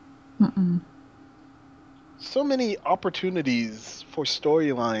 Mm-mm. So many opportunities for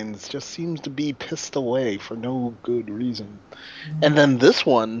storylines just seems to be pissed away for no good reason. And then this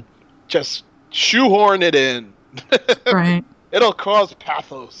one, just shoehorn it in. Right. It'll cause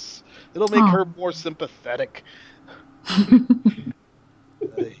pathos. It'll make her more sympathetic.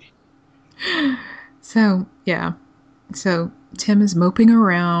 So, yeah. So Tim is moping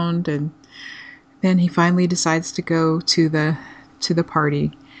around, and then he finally decides to go to the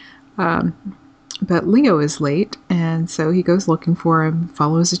party. But Leo is late, and so he goes looking for him,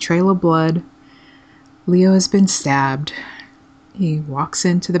 follows a trail of blood. Leo has been stabbed. He walks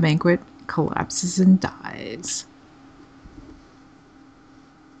into the banquet, collapses, and dies.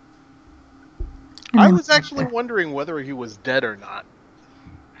 And I then- was actually wondering whether he was dead or not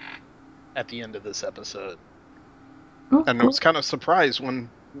at the end of this episode. Oh, And I was kind of surprised when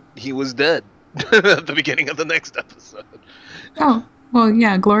he was dead at the beginning of the next episode. oh, well,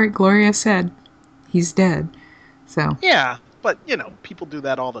 yeah, Gloria said he's dead. So, Yeah, but, people do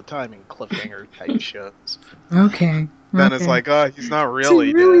that all the time in cliffhanger type shows. okay. Then it's like, he's not Is really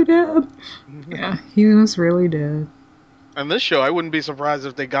he really dead. dead? Yeah, he was really dead. On this show, I wouldn't be surprised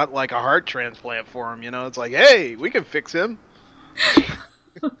if they got like a heart transplant for him. It's like, hey, we can fix him. We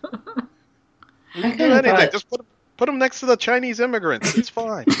can do anything. Just put him next to the Chinese immigrants. It's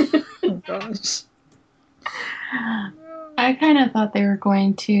fine. Oh, gosh. I kind of thought they were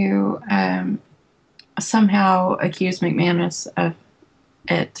going to somehow accuse McManus of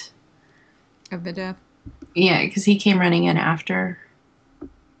it. Of the death? Yeah, because he came running in after.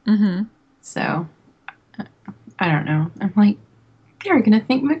 Mm-hmm. So, I don't know. I'm like, they're going to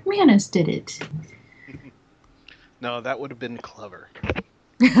think McManus did it. No, that would have been clever.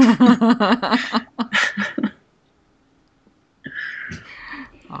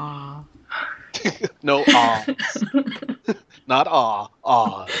 Aw. No ahs. Not ahs.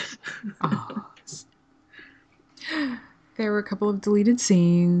 Ahs. There were a couple of deleted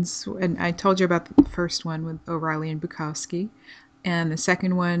scenes, and I told you about the first one with O'Reilly and Bukowski. And the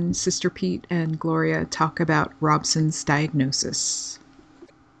second one, Sister Pete and Gloria talk about Robson's diagnosis.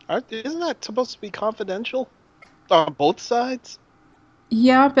 Isn't that supposed to be confidential? On both sides?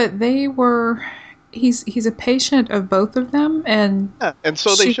 Yeah, but they were... He's a patient of both of them, and... Yeah, and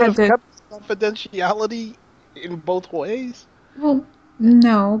so they she should have had kept confidentiality in both ways? Well,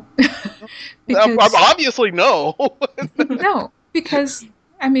 no. Because... Obviously, no. No, because,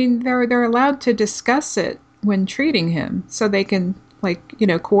 I mean, they're allowed to discuss it when treating him, so they can,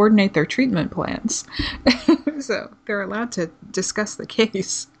 coordinate their treatment plans. So they're allowed to discuss the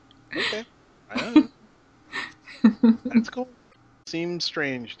case. Okay. That's cool. Seems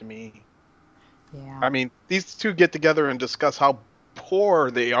strange to me. Yeah. I mean, these two get together and discuss how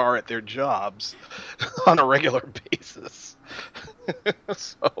poor they are at their jobs on a regular basis.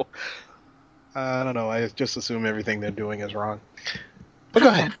 So, I don't know. I just assume everything they're doing is wrong. But go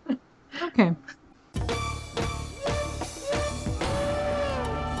ahead. Okay.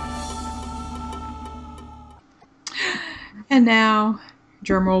 And now,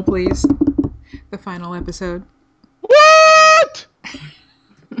 drumroll please, the final episode. What?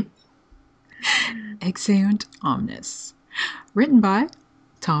 Exeunt Omnis. Written by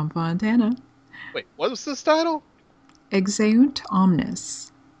Tom Fontana. Wait, what was this title? Exeunt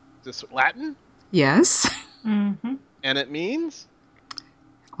omnes. Is this Latin? Yes. Mm-hmm. And it means?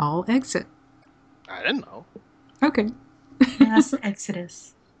 All exit. I didn't know. Okay. Mass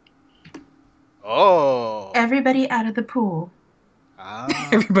exodus. Oh. Everybody out of the pool. Ah.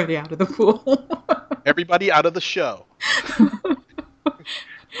 Everybody out of the pool. Everybody out of the show.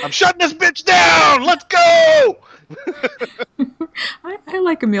 I'm shutting this bitch down! Let's go! I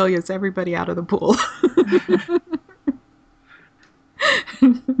like Amelia's everybody out of the pool.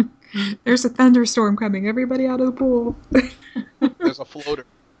 There's a thunderstorm coming. Everybody out of the pool. There's a floater.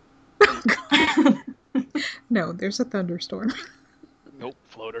 No, there's a thunderstorm. Nope,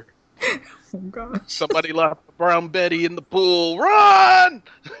 floater. Oh, gosh. Somebody left the Brown Betty in the pool. Run!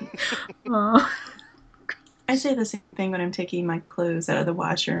 Aw. I say the same thing when I'm taking my clothes out of the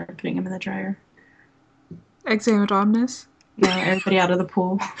washer and putting them in the dryer. Exeunt omnes? No, everybody out of the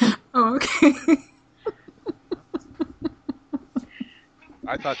pool. Oh, okay.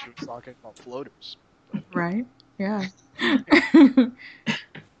 I thought she was talking about floaters. Right? Yeah.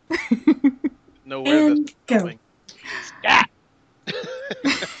 Know where this And is go. going. Scat!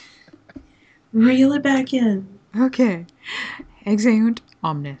 Reel it back in. Okay. Exeunt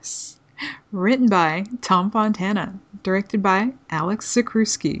omnes. Written by Tom Fontana. Directed by Alex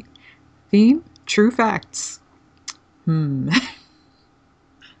Zakruski. Theme, true facts.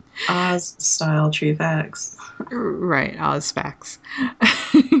 Oz style true facts. Right, Oz facts.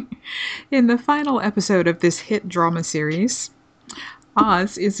 In the final episode of this hit drama series,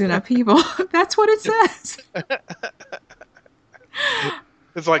 Oz is in upheaval. That's what it says.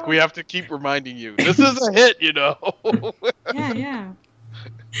 It's like we have to keep reminding you. This is a hit, you know. Yeah.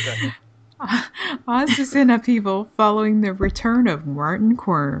 Oz is in upheaval following the return of Martin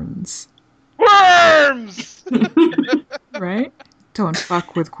Querns. Worms! Right? Don't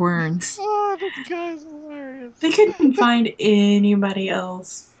fuck with Querns. Oh, this guy's hilarious. They couldn't find anybody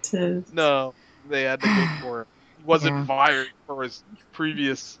else to. No, they had to go for him. He wasn't Yeah. fired for his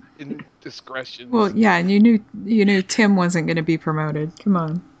previous indiscretions. Well, yeah, and you knew Tim wasn't going to be promoted. Come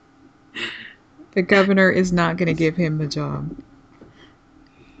on. The governor is not going to give him a job.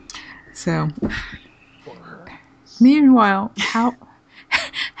 So, meanwhile,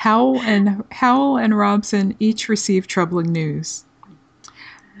 Howell and Robson each receive troubling news.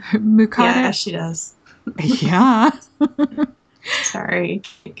 Mukata, Yeah, she does. yeah. Sorry.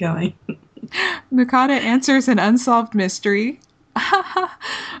 Keep going. Mukata answers an unsolved mystery.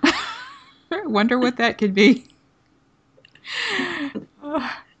 Wonder what that could be.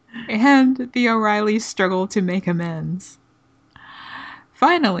 And the O'Reillys struggle to make amends.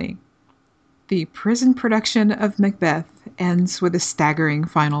 Finally, the prison production of Macbeth ends with a staggering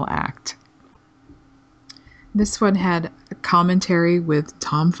final act. This one had a commentary with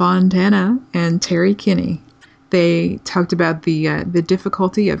Tom Fontana and Terry Kinney. They talked about the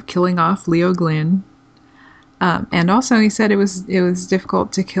difficulty of killing off Leo Glynn, and also he said it was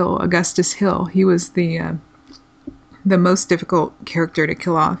difficult to kill Augustus Hill. He was the most difficult character to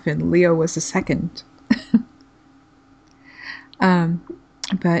kill off, and Leo was the second.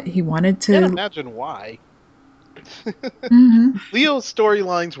 But he wanted to. I can't imagine why. Mhm. Leo's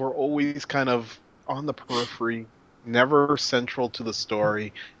storylines were always kind of on the periphery, never central to the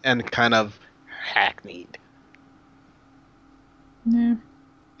story, and kind of hackneyed, Yeah.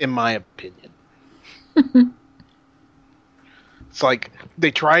 in my opinion. It's like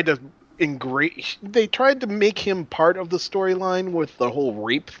they tried to make him part of the storyline with the whole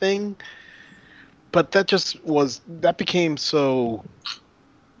rape thing, but that became so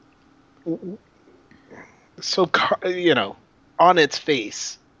on its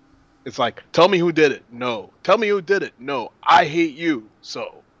face. It's like, tell me who did it. No. Tell me who did it. No. I hate you.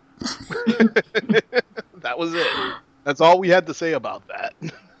 So that was it. That's all we had to say about that.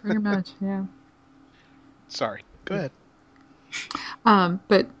 Pretty much, yeah. Sorry. Go ahead.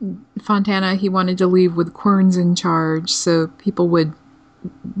 But Fontana, he wanted to leave with Querns in charge, so people would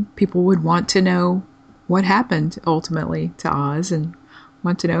want to know what happened ultimately to Oz, and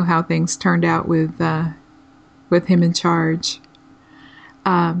want to know how things turned out with him in charge.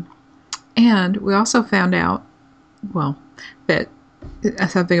 And we also found out, well, that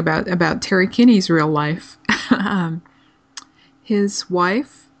something about Terry Kinney's real life. His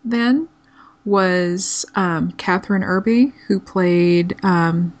wife then was Catherine Irby, who played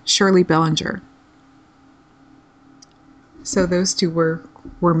Shirley Bellinger. So those two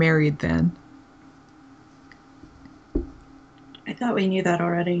were married then. I thought we knew that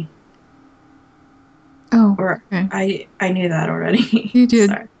already. Oh, Or okay. I knew that already. You did.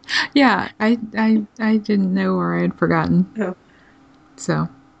 Sorry. Yeah, I didn't know, or I had forgotten. Oh. So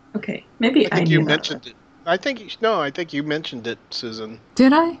Okay. Maybe I think knew you that mentioned already. it I think you mentioned it, Susan,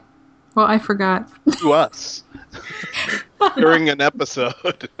 Did I? Well, I forgot. to us during an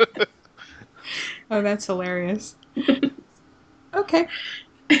episode. Oh, that's hilarious. Okay.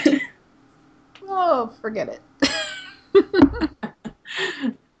 Oh, forget it.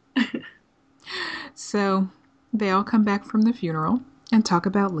 So, they all come back from the funeral and talk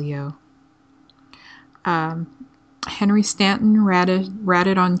about Leo. Henry Stanton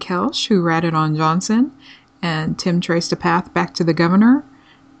ratted on Kelsch, who ratted on Johnson, and Tim traced a path back to the governor,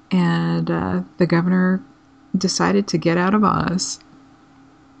 and the governor decided to get out of Oz.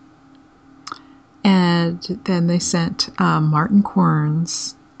 And then they sent Martin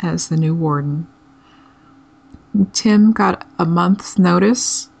Querns as the new warden. Tim got a month's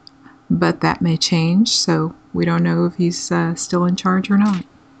notice, but that may change, so we don't know if he's still in charge or not.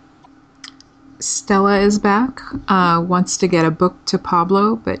 Stella is back, wants to get a book to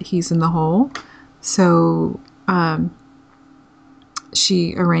Pablo, but he's in the hole. So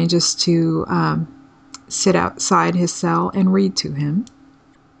she arranges to sit outside his cell and read to him.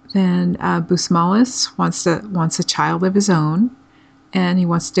 Then Busmalis wants a child of his own, and he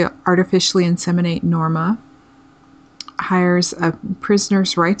wants to artificially inseminate Norma. Hires a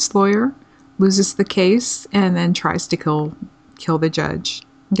prisoner's rights lawyer, loses the case, and then tries to kill the judge.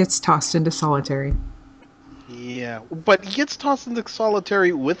 Gets tossed into solitary. Yeah, but he gets tossed into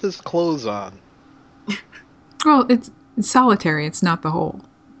solitary with his clothes on. Well, it's solitary. It's not the hole.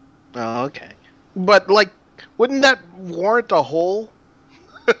 Oh, okay. But, wouldn't that warrant a hole?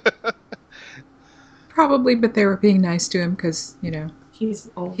 Probably, but they were being nice to him because, He's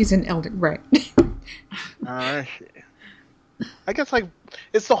old. he's an elder. Right. I guess,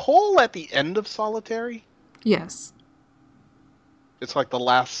 is the hole at the end of solitary? Yes. It's like the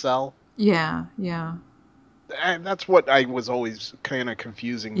last cell? Yeah. And that's what I was always kind of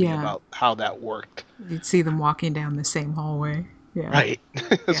confusing me Yeah. about how that worked. You'd see them walking down the same hallway. Yeah. Right.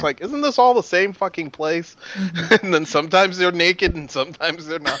 It's Yeah. like, isn't this all the same fucking place? Mhm. And then sometimes they're naked and sometimes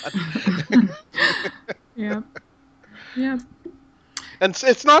they're not. Yep. And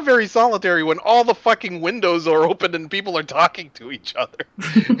it's not very solitary when all the fucking windows are open and people are talking to each other.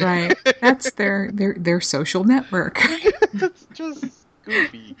 Right. That's their social network. It's just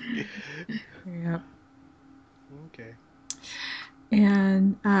goofy. Yep. Okay.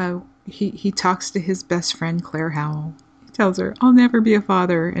 And he talks to his best friend Claire Howell. He tells her, "I'll never be a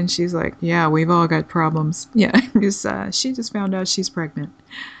father," and she's like, "Yeah, we've all got problems." Yeah, because she just found out she's pregnant,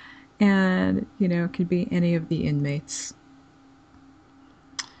 and it could be any of the inmates.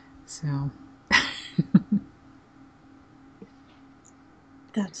 So,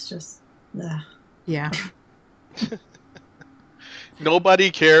 That's just. yeah, Nobody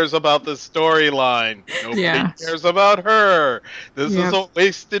cares about the storyline. Nobody Yeah. cares about her. This Yep. is a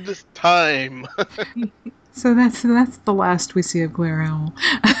wasted time. so that's the last we see of Claire Howell.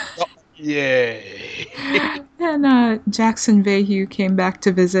 Yay. And Jackson Vahue came back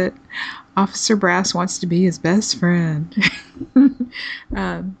to visit. Officer Brass wants to be his best friend.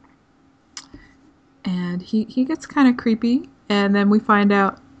 And he gets kind of creepy. And then we find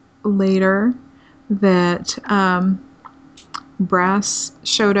out later that Brass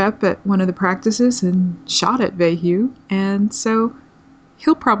showed up at one of the practices and shot at Vahue. And so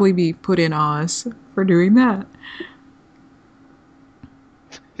he'll probably be put in Oz for doing that.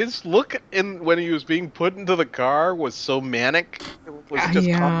 His look when he was being put into the car was so manic. It was just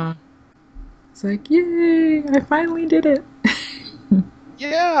Yeah. It's like, yay, I finally did it.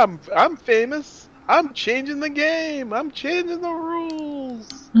 yeah, I'm famous. I'm changing the game. I'm changing the rules.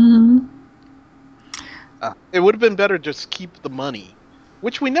 Mm-hmm. It would have been better just keep the money,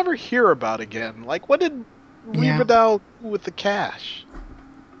 which we never hear about again. Like, what did Yeah. Riverdale do with the cash?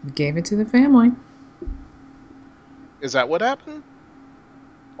 Gave it to the family. Is that what happened?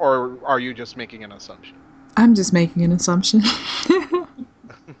 Or are you just making an assumption? I'm just making an assumption.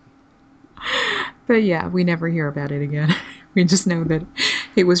 But yeah, we never hear about it again. We just know that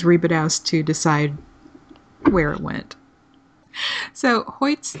it was Ribedaus to decide where it went. So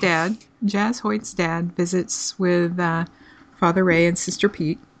Hoyt's dad, Jazz Hoyt's dad, visits with Father Ray and Sister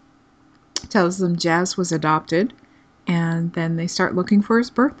Pete, tells them Jazz was adopted, and then they start looking for his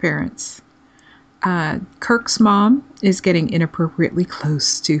birth parents. Kirk's mom is getting inappropriately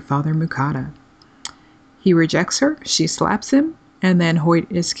close to Father Mukata. He rejects her, she slaps him, and then Hoyt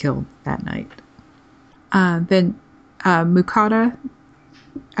is killed that night. Then Mukata,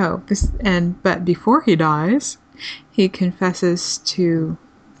 but before he dies, he confesses to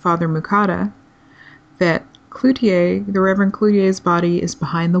Father Mukata that Cloutier, the Reverend Cloutier's body is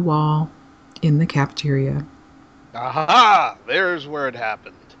behind the wall in the cafeteria. Aha! There's where it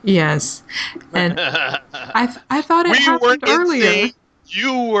happened. Yes, and I thought it We happened weren't earlier. insane.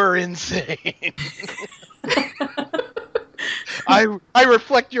 You were insane. I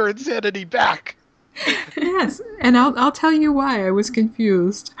reflect your insanity back. Yes, and I'll tell you why I was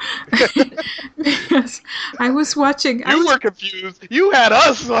confused. Because I was watching. You were confused. You had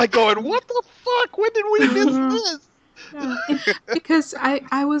us like going, "What the fuck? When did we miss this?" Because I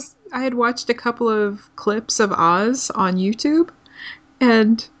had watched a couple of clips of Oz on YouTube,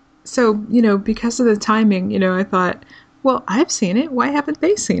 and so because of the timing, I thought, well, I've seen it. Why haven't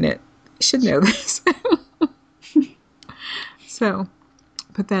they seen it? They should know this. So,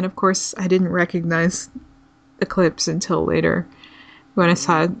 but then of course I didn't recognize the clips until later when I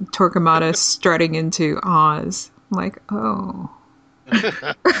saw Torquemada strutting into Oz. I'm like, oh,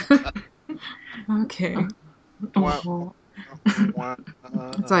 okay.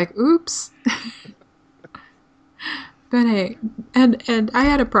 It's like, oops. But hey, and I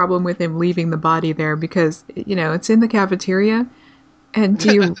had a problem with him leaving the body there because it's in the cafeteria, and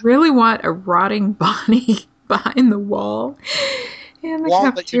do you really want a rotting body behind the wall in the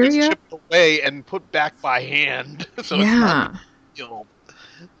Wall that you cafeteria? just chipped away and put back by hand, so it's not killed.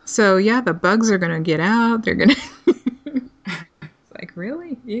 So yeah, the bugs are gonna get out. They're gonna. It's like,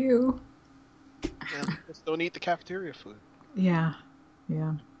 really, ew. Yeah, just don't eat the cafeteria food. Yeah.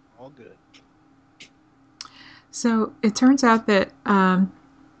 All good. So it turns out that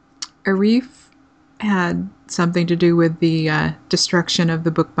Arif had something to do with the destruction of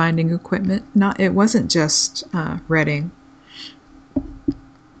the bookbinding equipment. It wasn't just Redding.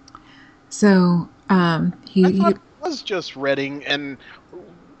 So I thought it was just Redding, and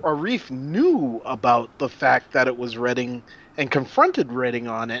Arif knew about the fact that it was Redding and confronted Redding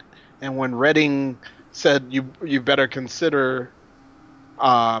on it. And when Redding said, "You better consider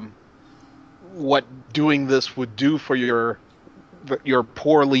what doing this would do for your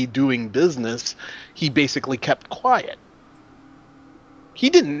poorly doing business," he basically kept quiet. He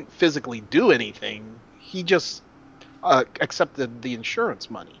didn't physically do anything. He just accepted the insurance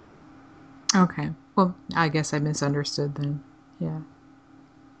money. Okay. Well, I guess I misunderstood then. Yeah.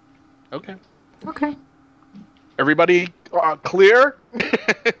 Okay. Everybody clear?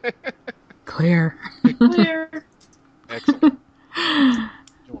 Clear. Excellent.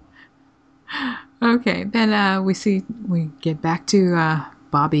 Okay, then we get back to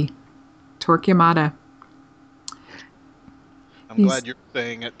Bobby Torquemada. I'm glad you're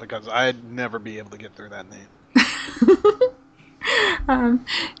saying it because I'd never be able to get through that name.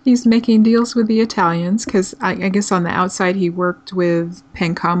 He's making deals with the Italians because I guess on the outside he worked with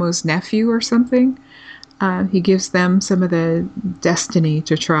Pancamo's nephew or something. He gives them some of the destiny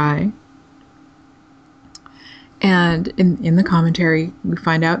to try. And in the commentary, we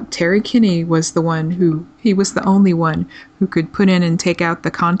find out Terry Kinney was the only one who could put in and take out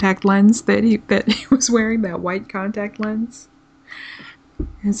the contact lens that he was wearing, that white contact lens.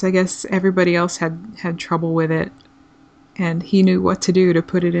 And so I guess everybody else had trouble with it. And he knew what to do to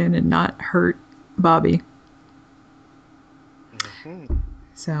put it in and not hurt Bobby. Mm-hmm.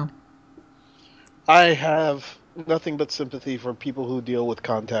 So I have nothing but sympathy for people who deal with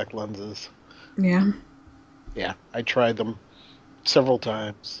contact lenses. Yeah. Yeah, I tried them several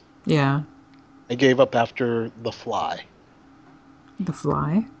times. Yeah. I gave up after The Fly. The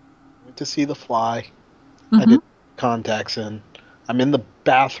Fly? I went to see The Fly. Mm-hmm. I did contacts in. I'm in the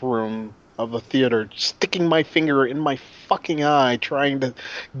bathroom of a theater, sticking my finger in my fucking eye, trying to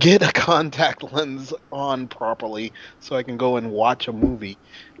get a contact lens on properly so I can go and watch a movie.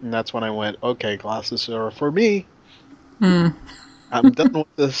 And that's when I went, okay, glasses are for me. I'm done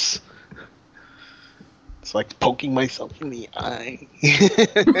with this. It's like poking myself in the eye.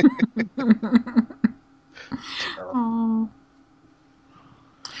 Oh.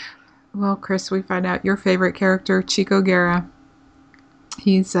 Well, Chris, we find out your favorite character, Chico Guerra.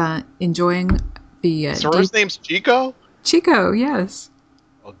 He's enjoying the... His first name's Chico? Chico, yes.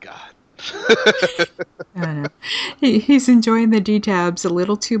 Oh, God. I know. He's enjoying the D-tabs a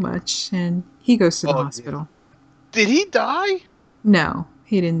little too much, and he goes to the hospital. Did he die? No,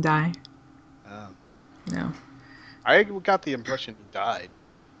 he didn't die. No. I got the impression he died.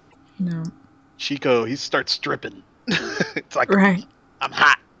 No. Chico, he starts stripping. It's like, right. I'm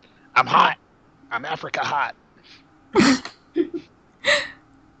hot. I'm Africa hot.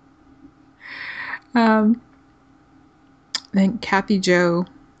 Then Kathy Jo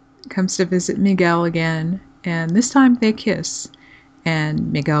comes to visit Miguel again, and this time they kiss.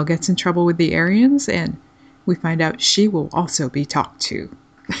 And Miguel gets in trouble with the Aryans, and we find out she will also be talked to.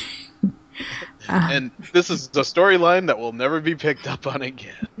 And this is a storyline that will never be picked up on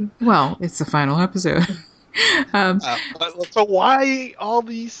again. Well, it's the final episode. So why all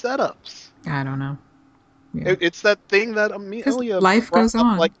these setups? I don't know. Yeah. It's that thing that 'Cause Amelia life brought goes up,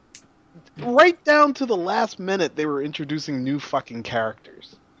 on. like right down to the last minute. They were introducing new fucking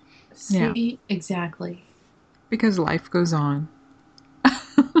characters. Yeah. See, exactly. Because life goes on.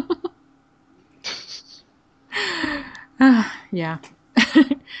 Yeah.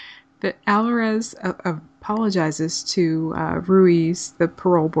 But Alvarez apologizes to Ruiz, the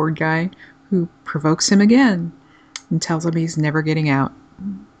parole board guy, who provokes him again and tells him he's never getting out.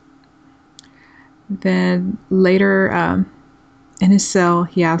 Then later, in his cell,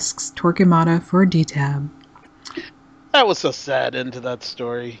 he asks Torquemada for a D-tab. That was so sad end to that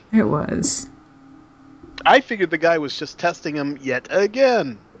story. It was. I figured the guy was just testing him yet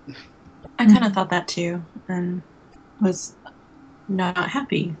again. I kind of thought that too, and was not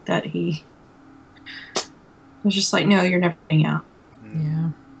happy that he was just like, no, you're never getting out. Yeah.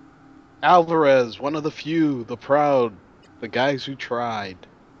 Alvarez, one of the few, the proud, the guys who tried.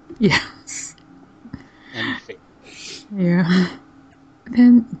 Yes. And failed. Yeah.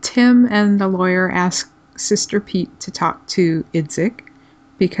 Then Tim and the lawyer ask Sister Pete to talk to Idzik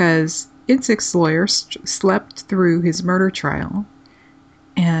because Idzik's lawyer slept through his murder trial.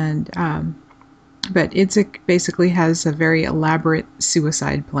 And, but Idzik basically has a very elaborate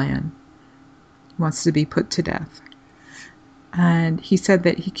suicide plan. He wants to be put to death. And he said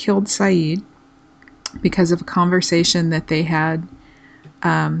that he killed Saeed because of a conversation that they had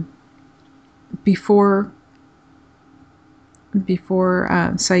before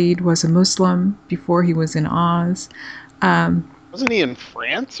Saeed was a Muslim, before he was in Oz. Wasn't he in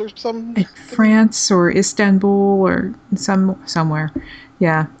France or something? France or Istanbul or somewhere.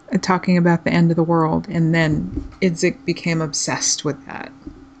 Yeah, talking about the end of the world. And then Idzik became obsessed with that.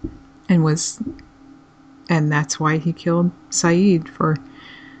 And that's why he killed Saeed for...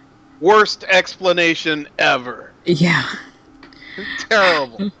 Worst explanation ever. Yeah.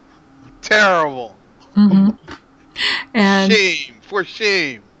 Terrible. Terrible. Mm-hmm. And shame. For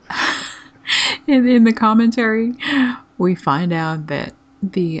shame. in the commentary, we find out that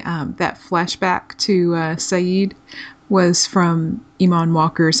that flashback to Saeed was from Iman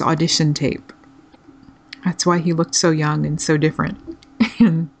Walker's audition tape. That's why he looked so young and so different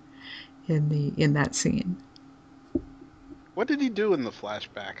in that scene. What did he do in the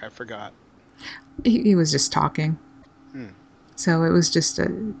flashback? I forgot. He was just talking. So it was just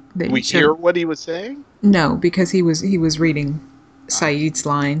we hear what he was saying? No, because he was reading Saeed's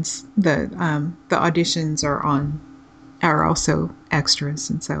lines. The auditions are also extras,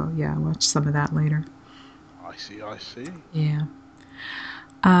 and so yeah, watch some of that later. I see. Yeah.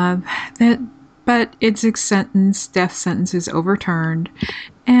 But Idzik's death sentence is overturned,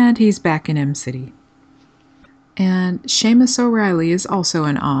 and he's back in M City. And Seamus O'Reilly is also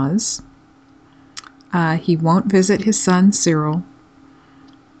in Oz. He won't visit his son Cyril.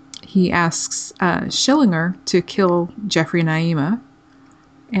 He asks Schillinger to kill Jeffrey Naima,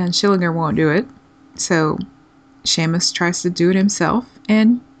 and Schillinger won't do it. So Seamus tries to do it himself,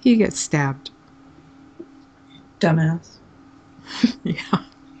 and he gets stabbed. Dumbass. Yeah.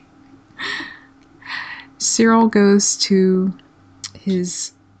 Cyril goes to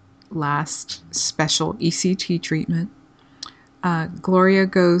his last special ECT treatment. Gloria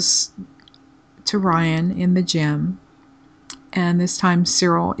goes to Ryan in the gym, and this time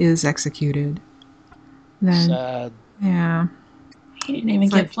Cyril is executed. Then, sad. Yeah. He didn't even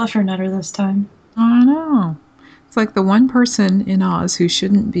get Fluffernutter this time. I know. It's like the one person in Oz who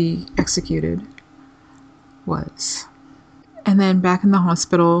shouldn't be executed was. And then back in the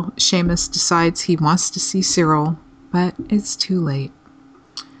hospital, Seamus decides he wants to see Cyril, but it's too late.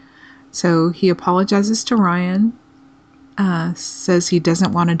 So he apologizes to Ryan, says he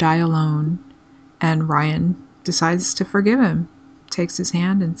doesn't want to die alone, and Ryan decides to forgive him, takes his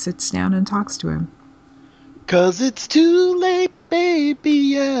hand and sits down and talks to him. 'Cause it's too late, baby,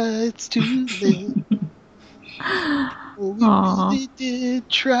 yeah, it's too late. We really did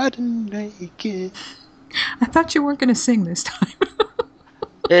try to make it. I thought you weren't going to sing this time.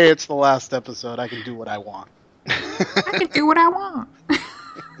 Hey, it's the last episode. I can do what I want. I can do what I want.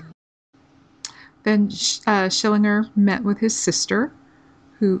 Then Schillinger met with his sister,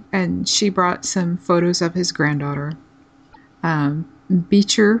 and she brought some photos of his granddaughter.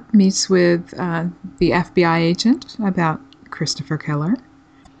 Beecher meets with the FBI agent about Christopher Keller.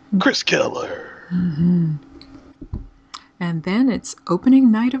 Chris Keller. Mm-hmm. And then it's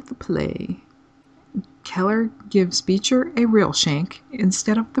opening night of the play. Keller gives Beecher a real shank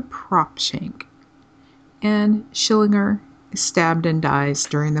instead of the prop shank. And Schillinger is stabbed and dies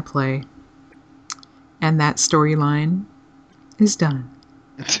during the play. And that storyline is done.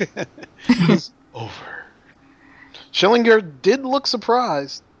 It's over. Schillinger did look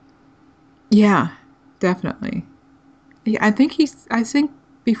surprised. Yeah, definitely. Yeah, I think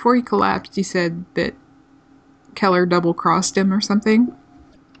before he collapsed, he said that Keller double-crossed him or something.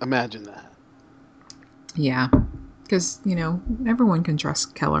 Imagine that. Yeah, because, everyone can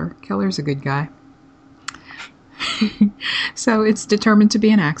trust Keller. Keller's a good guy. So it's determined to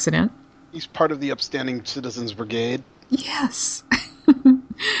be an accident. He's part of the upstanding citizens brigade. Yes.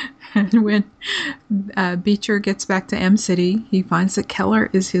 And when Beecher gets back to M City, he finds that Keller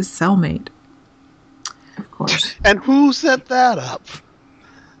is his cellmate. Of course. And who set that up?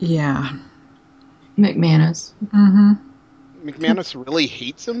 Yeah. McManus. Mm-hmm. McManus really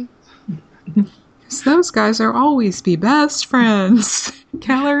hates him? So those guys are always be best friends.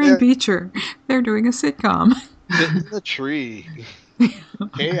 Keller and Beecher. They're doing a sitcom. In the tree.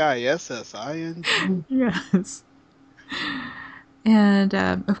 Kissin. Yes. And,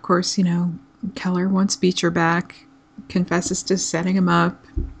 of course, Keller wants Beecher back, confesses to setting him up,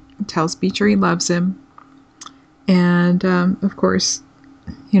 tells Beecher he loves him. And, of course,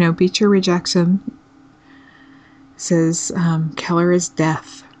 Beecher rejects him, says Keller is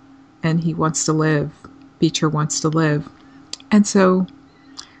death, and he wants to live. Beecher wants to live. And so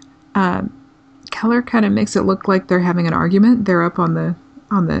Keller kind of makes it look like they're having an argument. They're up on the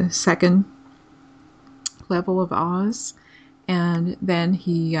second level of Oz, and then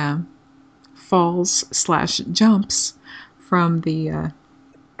he falls/jumps from the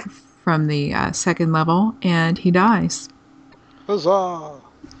second level, and he dies. Huzzah!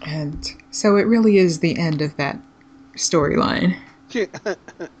 And so it really is the end of that storyline.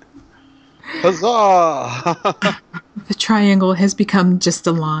 Huzzah! The triangle has become just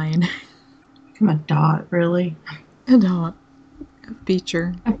a line. Become a dot, really. A dot. A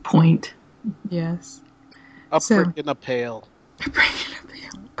feature. A point. Yes. A prick in a pail. A prick in a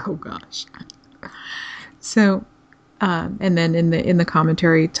pail. Oh gosh. So, and then in the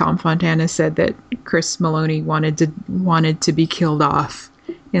commentary, Tom Fontana said that Chris Maloney wanted to be killed off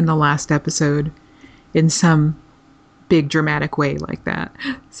in the last episode in some big dramatic way like that.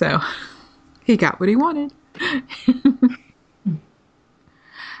 So he got what he wanted.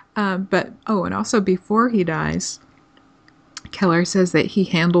 And also before he dies, Keller says that he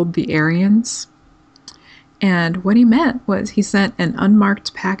handled the Aryans, and what he meant was he sent an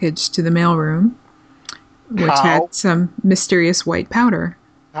unmarked package to the mailroom, which had some mysterious white powder.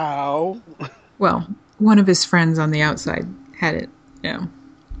 How? Well, one of his friends on the outside had it,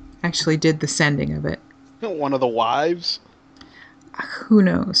 actually did the sending of it. One of the wives? Who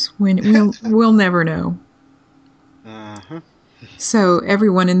knows? We'll never know. Uh-huh. So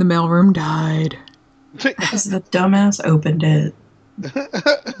everyone in the mailroom died. Because the dumbass opened it.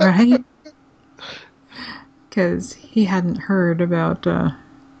 Right? Because he hadn't heard about...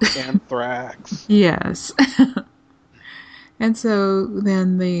 anthrax. Yes. And so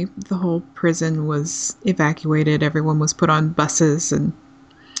then the whole prison was evacuated. Everyone was put on buses, and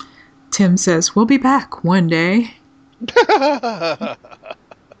Tim says, "We'll be back one day."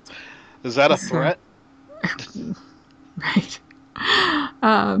 Is that a threat? Right.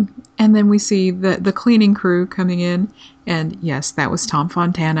 And then we see the cleaning crew coming in, and yes, that was Tom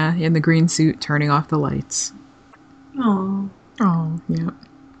Fontana in the green suit turning off the lights. Oh. Oh, yeah.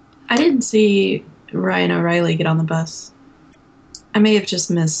 I didn't see Ryan O'Reilly get on the bus. I may have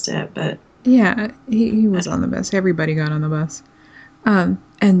just missed it, but... Yeah, he was on the bus. Everybody got on the bus.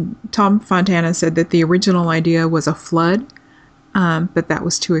 And Tom Fontana said that the original idea was a flood, but that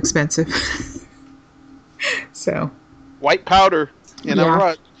was too expensive. So... White powder in a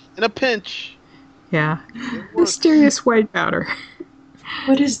rut, in a pinch. Yeah. Mysterious white powder.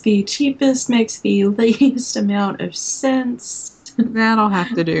 What is the cheapest makes the least amount of sense? That'll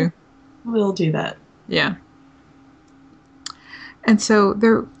have to do. We'll do that. Yeah. And so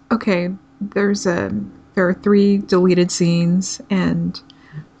there are 3 deleted scenes, and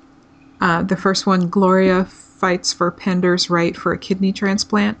the first one, Gloria fights for Pender's right for a kidney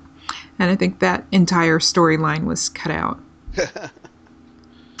transplant, and I think that entire storyline was cut out.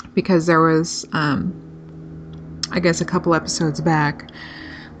 Because there was, I guess a couple episodes back,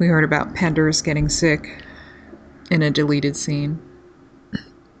 we heard about Pender's getting sick in a deleted scene.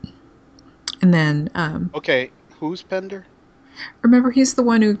 And then... okay, who's Pender? Remember, he's the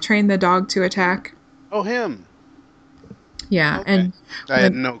one who trained the dog to attack? Oh, him. Yeah, okay. And... I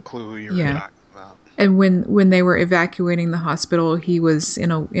had no clue who you were talking about. And when they were evacuating the hospital, he was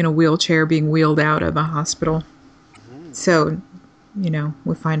in a wheelchair being wheeled out of the hospital. Mm. So,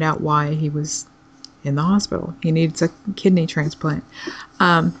 we find out why he was in the hospital. He needs a kidney transplant.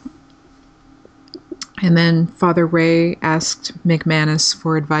 And then Father Ray asked McManus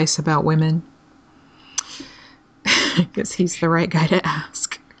for advice about women. because he's the right guy to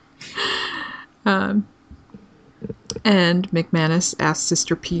ask. And McManus asked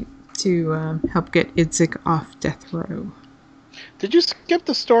Sister Pete to help get Idzik off death row. Did you skip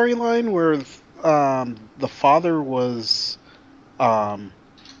the storyline where the father was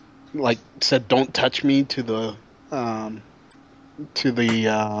said "Don't touch me" to the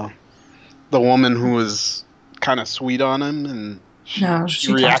woman who was kind of sweet on him, and she talked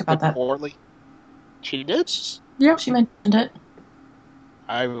reacted about that. poorly. She did? Yep. She mentioned it.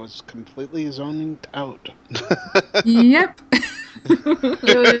 I was completely zoning out. Yep.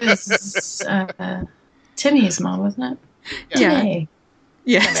 It was Timmy's mom, wasn't it? Yeah. Timmy.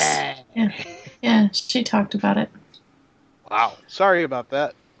 Yes. Yeah, she talked about it. Wow. Sorry about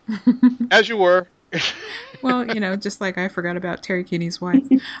that. As you were. Well, just like I forgot about Terry Kinney's wife.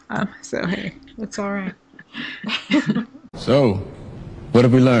 So, hey, it's all right. So, what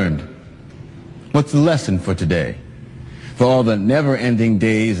have we learned? What's the lesson for today? For all the never-ending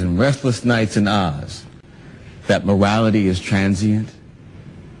days and restless nights in Oz, that morality is transient,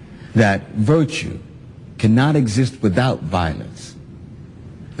 that virtue cannot exist without violence,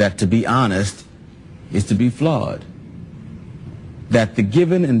 that to be honest is to be flawed, that the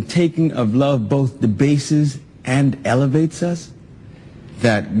giving and taking of love both debases and elevates us,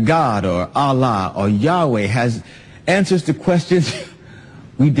 that God or Allah or Yahweh has answers to questions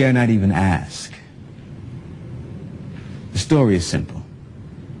we dare not even ask. The story is simple.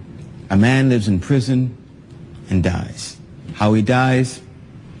 A man lives in prison and dies. How he dies,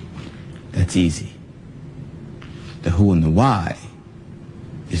 that's easy. The who and the why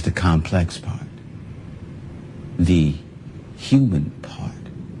is the complex part. The human part.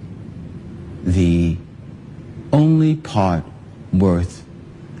 The only part worth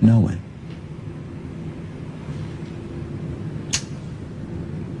knowing.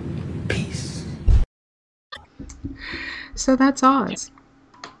 Peace. So that's Oz.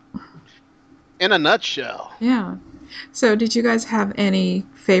 In a nutshell. Yeah. So did you guys have any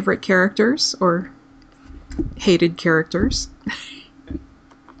favorite characters or hated characters?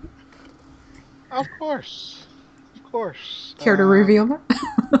 Of course. Care to reveal them?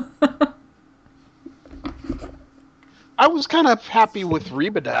 I was kind of happy with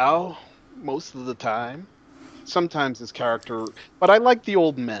Rebadao most of the time. Sometimes his character, but I liked the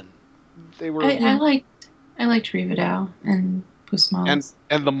old men. They were I liked Riverdale and Pusmals.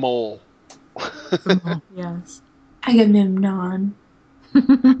 and the mole. Yes. Agamemnon.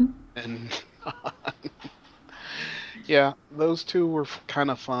 And yeah, those two were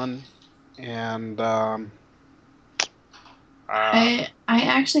kind of fun, and I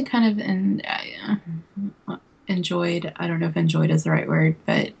actually kind of enjoyed. I don't know if "enjoyed" is the right word,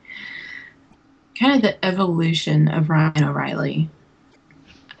 but kind of the evolution of Ryan O'Reilly.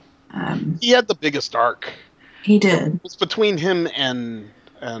 he had the biggest arc. He did. It's between him and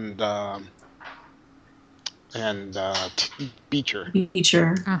Beecher.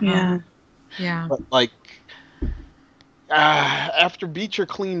 Beecher. Uh-huh. Yeah. But like after Beecher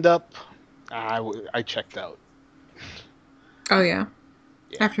cleaned up, I checked out. Oh, yeah.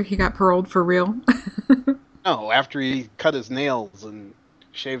 After he got paroled for real. No, after he cut his nails and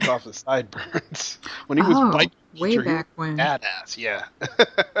shaved off his sideburns. When he was biting way Beecher, back when. badass, yeah.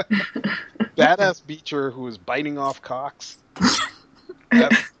 Badass Beecher who was biting off cocks.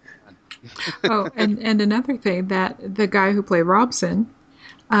 Oh, and another thing, that the guy who played Robson,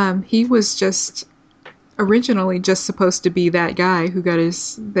 he was just originally just supposed to be that guy who got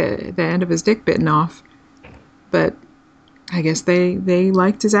the end of his dick bitten off. But I guess they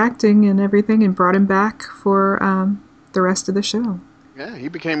liked his acting and everything and brought him back for the rest of the show. Yeah, he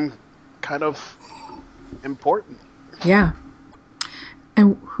became kind of important. Yeah.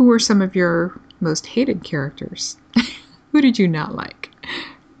 And who were some of your most hated characters? Who did you not like?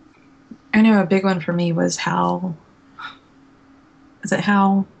 I know a big one for me was Hal. Is it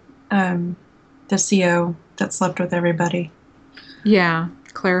Hal? The CO that slept with everybody. Yeah,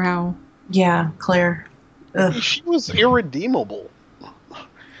 Claire Howell. Yeah, Claire. Ugh. She was irredeemable.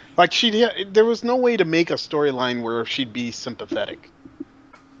 Like there was no way to make a storyline where she'd be sympathetic.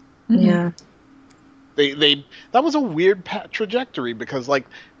 Mm-hmm. Yeah. That was a weird trajectory because like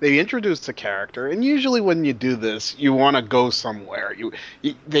they introduced a character, and usually when you do this, you want to go somewhere.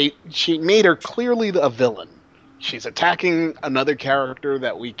 She made her clearly a villain. She's attacking another character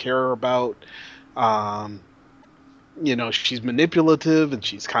that we care about. She's manipulative and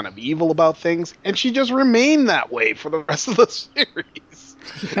she's kind of evil about things, and she just remained that way for the rest of the series.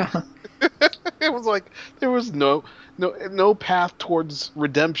 Yeah. It was like there was no path towards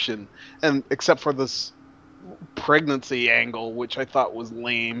redemption, and except for this pregnancy angle, which I thought was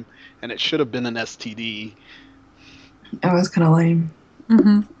lame, and it should have been an STD. It was kind of lame.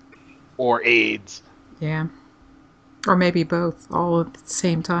 Mm-hmm. Or AIDS. Yeah. Or maybe both, all at the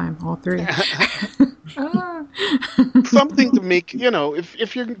same time, all three. Ah. Something to make,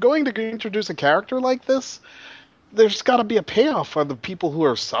 if you're going to introduce a character like this, there's got to be a payoff for the people who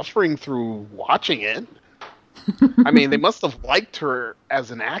are suffering through watching it. I mean, they must have liked her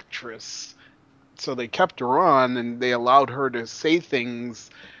as an actress, so they kept her on and they allowed her to say things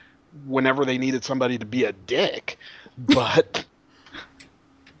whenever they needed somebody to be a dick. But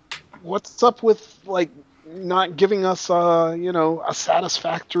what's up with, like, not giving us a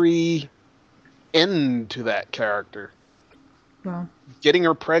satisfactory end to that character? Well, Getting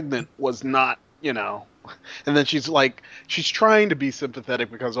her pregnant was not, and then she's trying to be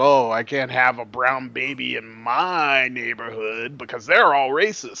sympathetic because, I can't have a brown baby in my neighborhood because they're all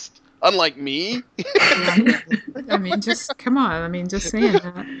racist, unlike me. I mean, just come on. I mean, just saying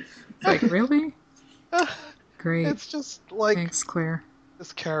that. It's like, really? Great. It's just like, thanks, Claire.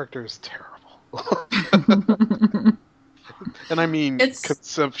 This character is terrible. And I mean,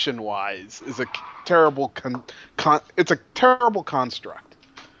 conception-wise, is a terrible it's a terrible construct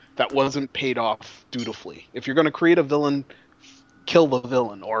that wasn't paid off dutifully. If you're going to create a villain, kill the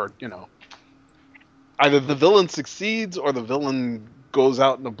villain, or either the villain succeeds or the villain goes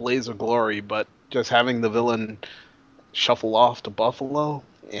out in a blaze of glory. But just having the villain shuffle off to Buffalo,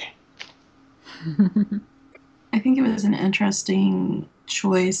 I think it was an interesting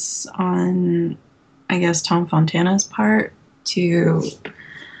choice on, I guess, Tom Fontana's part to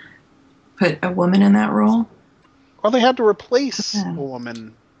put a woman in that role. Well, they had to replace a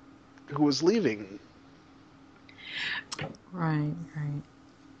woman who was leaving. Right.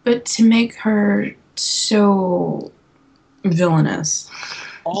 But to make her so villainous.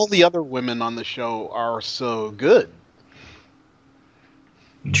 All the other women on the show are so good.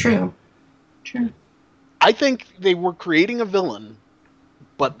 True. I think they were creating a villain,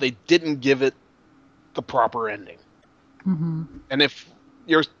 but they didn't give it the proper ending. Mm-hmm. And if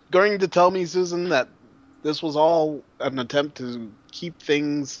you're going to tell me, Susan, that this was all an attempt to keep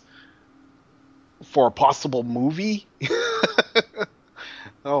things for a possible movie,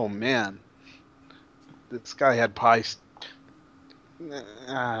 oh man, this guy had pie.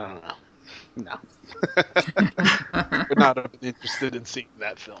 I don't know. No, would not have been interested in seeing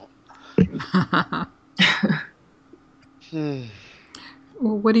that film.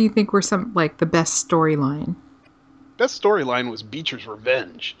 Well, what do you think were some, like, the best storyline? Best storyline was Beecher's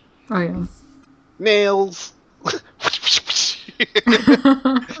revenge. Oh, yeah. Nails.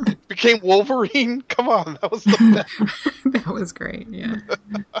 Became Wolverine. Come on, that was the best. That was great, yeah.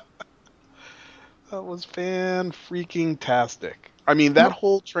 That was fan-freaking-tastic. I mean, that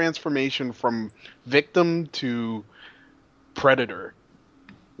whole transformation from victim to predator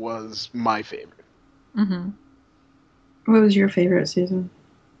was my favorite. Mm-hmm. What was your favorite, Susan?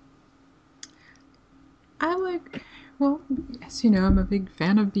 Well, as you know, I'm a big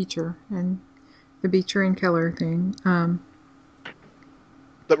fan of Beecher and the Beecher and Keller thing.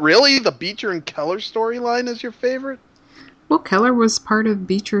 But really, the Beecher and Keller storyline is your favorite? Well, Keller was part of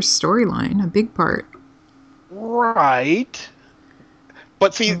Beecher's storyline, a big part. Right.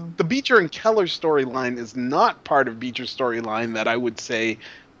 But see, the Beecher and Keller storyline is not part of Beecher's storyline that I would say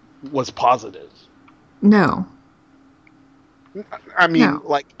was positive. No. I mean,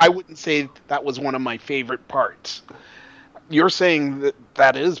 I wouldn't say that was one of my favorite parts. You're saying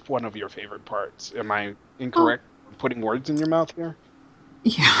that is one of your favorite parts. Am I incorrect putting words in your mouth here?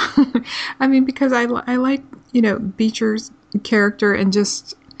 Yeah. I mean, because I like, Beecher's character and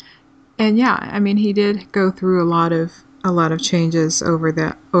yeah, I mean, he did go through a lot of changes over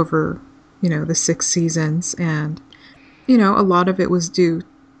the 6 seasons, and, a lot of it was due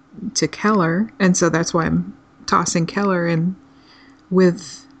to Keller, and so that's why I'm tossing Keller in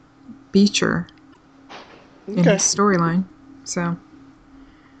with Beecher in his storyline. So,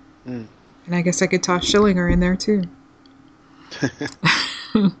 and I guess I could toss Schillinger in there too,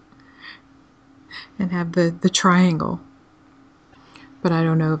 and have the triangle. But I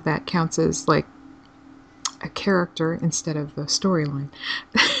don't know if that counts as like a character instead of a storyline.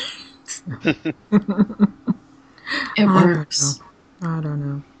 It works. I don't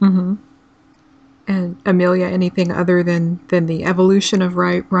know. Mm-hmm. And Amelia, anything other than the evolution of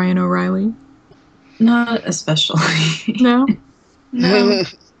Ryan O'Reilly? Not especially. No? No.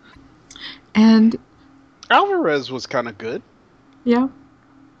 And Alvarez was kind of good. Yeah.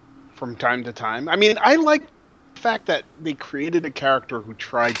 From time to time. I mean, I like the fact that they created a character who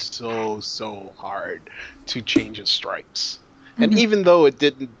tried so hard to change his stripes. Mm-hmm. And even though it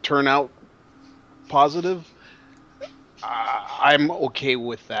didn't turn out positive, I'm okay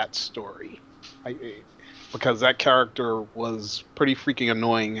with that story. because that character was pretty freaking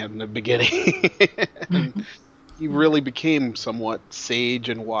annoying in the beginning. And he really became somewhat sage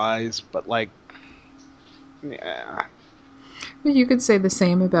and wise, but like, yeah. Well, you could say the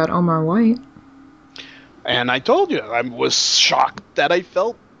same about Omar White. And I told you, I was shocked that I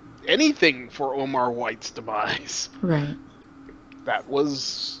felt anything for Omar White's demise. Right. That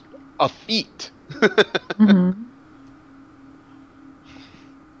was a feat. Mm-hmm.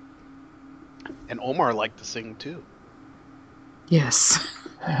 And Omar liked to sing too. Yes.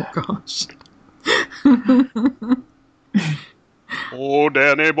 Oh, gosh. Oh,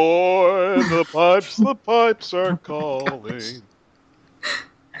 Danny boy, the pipes are calling.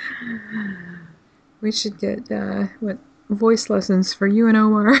 We should get, voice lessons for you and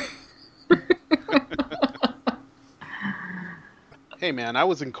Omar. Hey man, I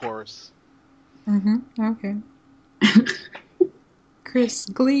was in chorus. Mm-hmm. Okay. Chris,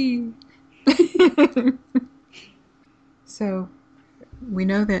 Glee. So, we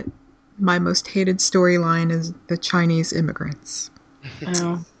know that my most hated storyline is the Chinese immigrants.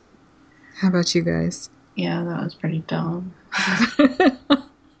 Oh, How about you guys? yeah, that was pretty dumb. I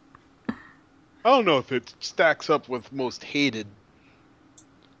don't know if it stacks up with most hated,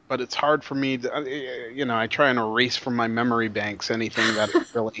 but it's hard for me to, I try and erase from my memory banks anything that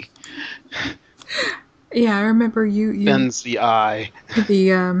really Yeah, I remember you bends the eye.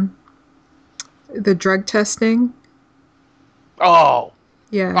 the drug testing. Oh,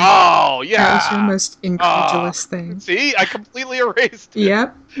 Yeah. oh, yeah. That was your most incredulous thing. See, I completely erased it.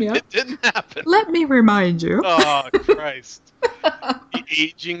 Yep. It didn't happen. Let me remind you. Oh, Christ. The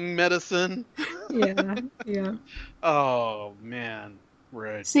aging medicine. Yeah. Oh, man.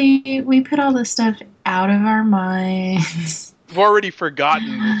 Right. See, we put all this stuff out of our minds. We've already forgotten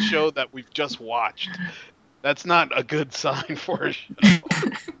the show that we've just watched. That's not a good sign for a show.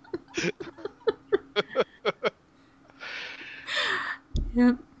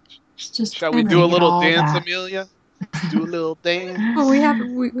 Yep. Just Shall we do a little all dance, that. Amelia? Do a little dance. Well, we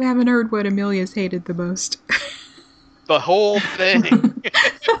haven't heard what Amelia's hated the most. The whole thing.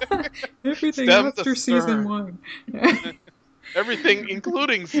 Everything Stem to after stern. season 1. Everything,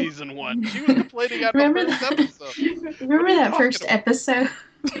 including season 1. She was complaining at the Remember first that? episode. Remember that first talking episode?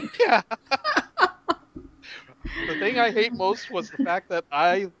 Yeah. The thing I hate most was the fact that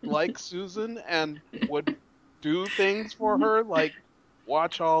I like Susan and would do things for her, like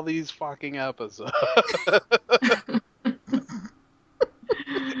watch all these fucking episodes.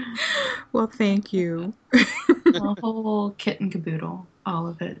 Well, thank you. The whole kit and caboodle, all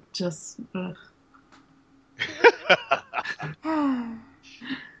of it, just. Ugh.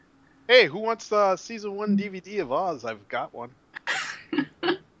 Hey, who wants the season 1 DVD of Oz? I've got one.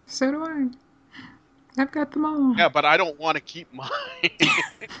 So do I. I've got them all. Yeah, but I don't want to keep mine.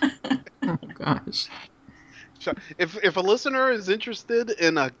 Oh gosh. If a listener is interested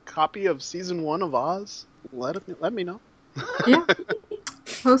in a copy of season 1 of Oz, let me know. Yeah.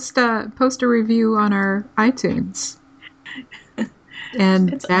 Post a review on our iTunes,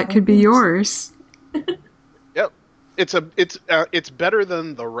 and It's that could be yours. Yep, it's better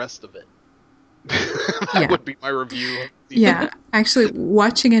than the rest of it. That would be my review. Yeah, actually,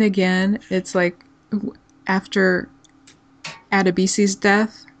 watching it again, it's like after Adebisi's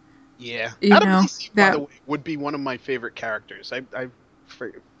death. Yeah, You know, Adebisi, by that- the way, would be one of my favorite characters. I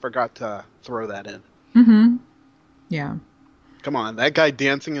forgot to throw that in. Mm-hmm. Yeah. Come on, that guy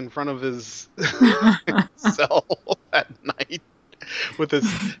dancing in front of his cell at night with his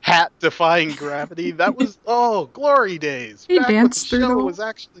hat defying gravity. That was, glory days. He Back when danced the through the show whole- was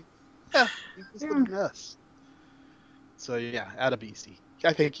actually, he was the best. So yeah, Adebisi.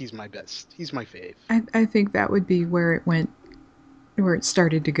 I think he's my best. He's my fave. I think that would be where it went, where it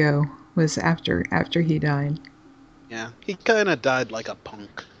started to go, was after he died. Yeah, he kind of died like a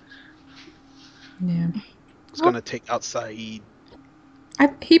punk. Yeah. He's gonna take out Saeed.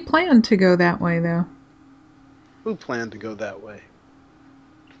 He planned to go that way, though. Who planned to go that way?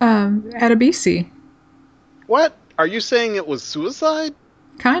 Adebisi. What? Are you saying it was suicide?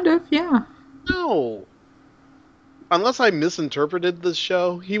 Kind of, yeah. No. Unless I misinterpreted this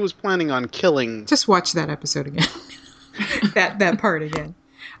show, he was planning on killing. Just watch that episode again. that part again.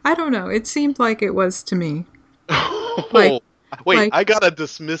 I don't know. It seemed like it was to me. Like- Wait, like- I got a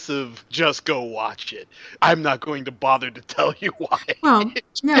dismissive, just go watch it. I'm not going to bother to tell you why. Well,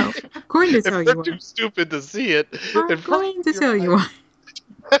 no. I'm going to if tell they're you too why. stupid to see it, I'm in front going of to your tell you why.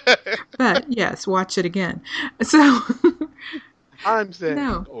 eyes- But, yes, watch it again. So, I'm saying,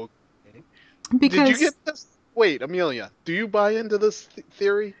 No. okay. because... Did you get this? Wait, Amelia, do you buy into this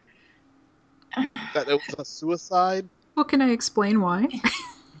theory? That it was a suicide? Well, can I explain why?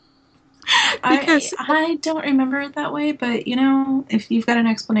 Because I don't remember it that way, but if you've got an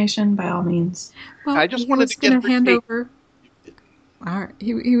explanation, by all means. well, I just he wanted was to get going her to hand take. over. All right,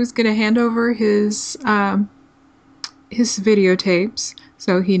 he was going to hand over his videotapes,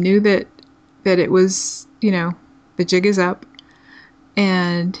 so he knew that it was the jig is up,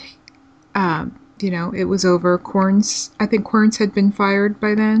 and it was over. I think Corns had been fired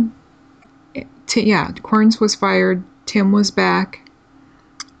by then. Corns was fired. Tim was back,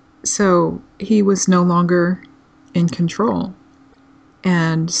 so he was no longer in control,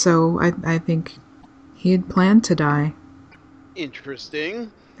 and so I think he had planned to die. Interesting.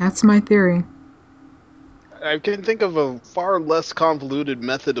 That's my theory. I can think of a far less convoluted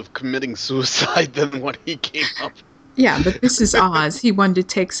method of committing suicide than what he came up with. Yeah, but this is Oz. He wanted to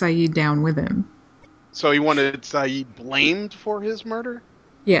take Saeed down with him. So he wanted Saeed blamed for his murder?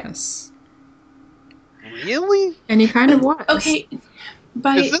 Yes. Really? And he kind of was. Okay.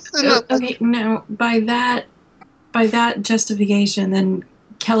 By that justification, then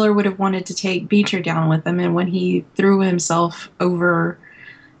Keller would have wanted to take Beecher down with him, and when he threw himself over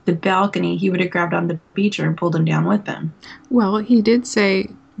the balcony, he would have grabbed onto Beecher and pulled him down with him. Well, he did say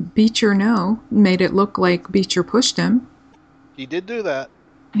Beecher made it look like Beecher pushed him. He did do that.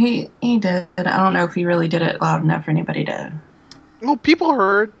 He did. I don't know if he really did it loud enough for anybody to... Well, people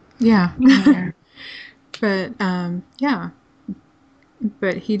heard. Yeah. hear. But, yeah.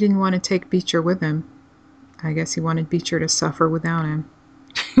 But he didn't want to take Beecher with him. I guess he wanted Beecher to suffer without him.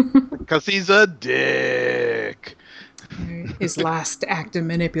 Because he's a dick. His last act of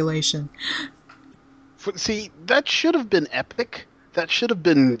manipulation. See, that should have been epic. That should have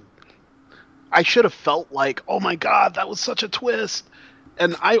been... I should have felt like, oh my god, that was such a twist.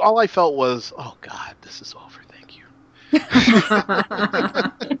 And all I felt was, oh god, this is over, thank you.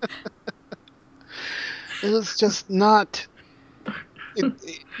 It was just not...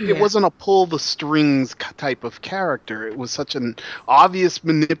 It wasn't a pull the strings type of character. It was such an obvious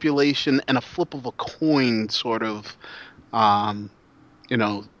manipulation and a flip of a coin sort of,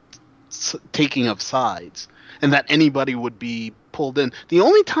 taking of sides. And that anybody would be pulled in. The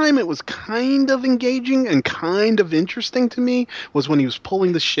only time it was kind of engaging and kind of interesting to me was when he was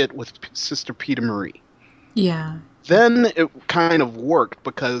pulling the shit with Sister Peter Marie. Yeah. Then it kind of worked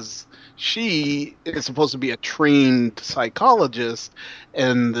because she is supposed to be a trained psychologist,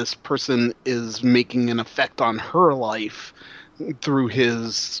 and this person is making an effect on her life through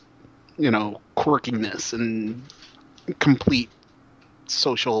his, quirkiness and complete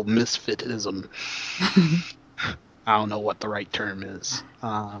social misfitism. I don't know what the right term is.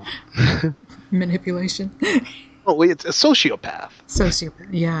 Manipulation. Oh, wait, it's a sociopath. Sociopath.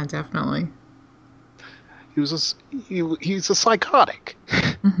 Yeah, definitely. He's a psychotic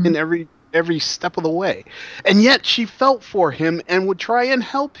in every step of the way, and yet she felt for him and would try and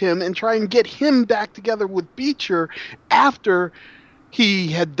help him and try and get him back together with Beecher after he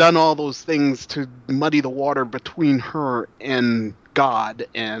had done all those things to muddy the water between her and God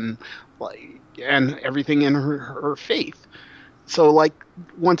and everything in her faith. So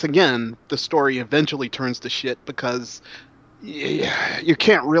once again, the story eventually turns to shit because you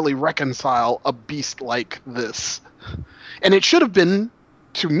can't really reconcile a beast like this. And it should have been,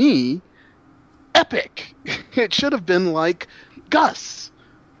 to me, epic. It should have been like Gus.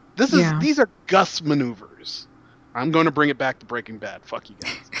 These are Gus maneuvers. I'm going to bring it back to Breaking Bad. Fuck you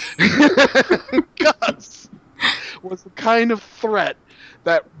guys. Gus was the kind of threat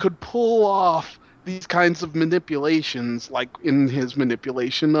that could pull off these kinds of manipulations, like in his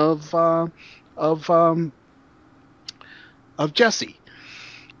manipulation of Jesse,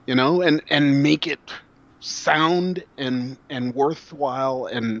 and make it sound and worthwhile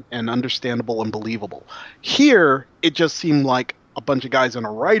and understandable and believable. Here, it just seemed like a bunch of guys in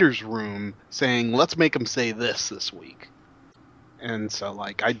a writer's room saying, let's make him say this week. And so,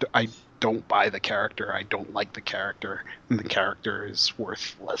 I don't buy the character. I don't like the character. And the character is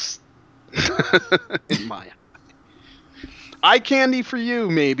worthless in my eye. Eye candy for you,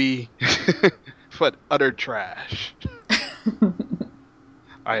 maybe. But utter trash.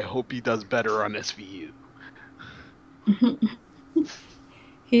 I hope he does better on SVU.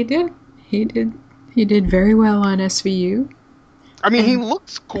 He did very well on SVU. I mean, he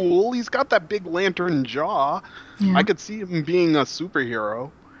looks cool. He's got that big lantern jaw. Yeah. I could see him being a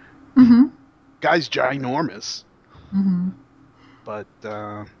superhero. Mm-hmm. Guy's ginormous. Mm-hmm. But,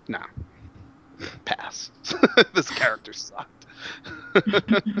 nah. Pass. This character sucked.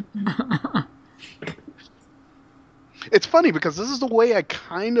 It's funny because this is the way I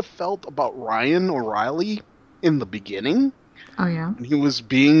kind of felt about Ryan O'Reilly in the beginning. Oh, yeah? And he was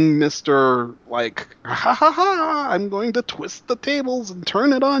being Mr. like, ha ha ha, I'm going to twist the tables and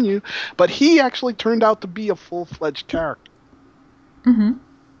turn it on you. But he actually turned out to be a full-fledged character. Mm-hmm.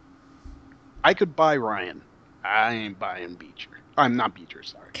 I could buy Ryan. I ain't buying Beecher. I'm not Beecher,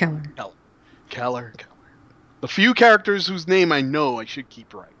 sorry. Keller. Keller. The few characters whose name I know I should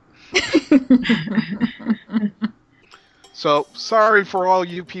keep right. So, sorry for all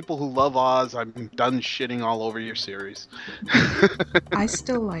you people who love Oz. I'm done shitting all over your series. I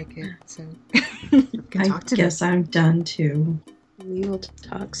still like it, so you can I talk to guess them. I'm done too. We will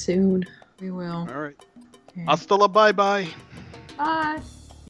talk soon. We will. All right. Okay. Hasta la bye-bye. Bye.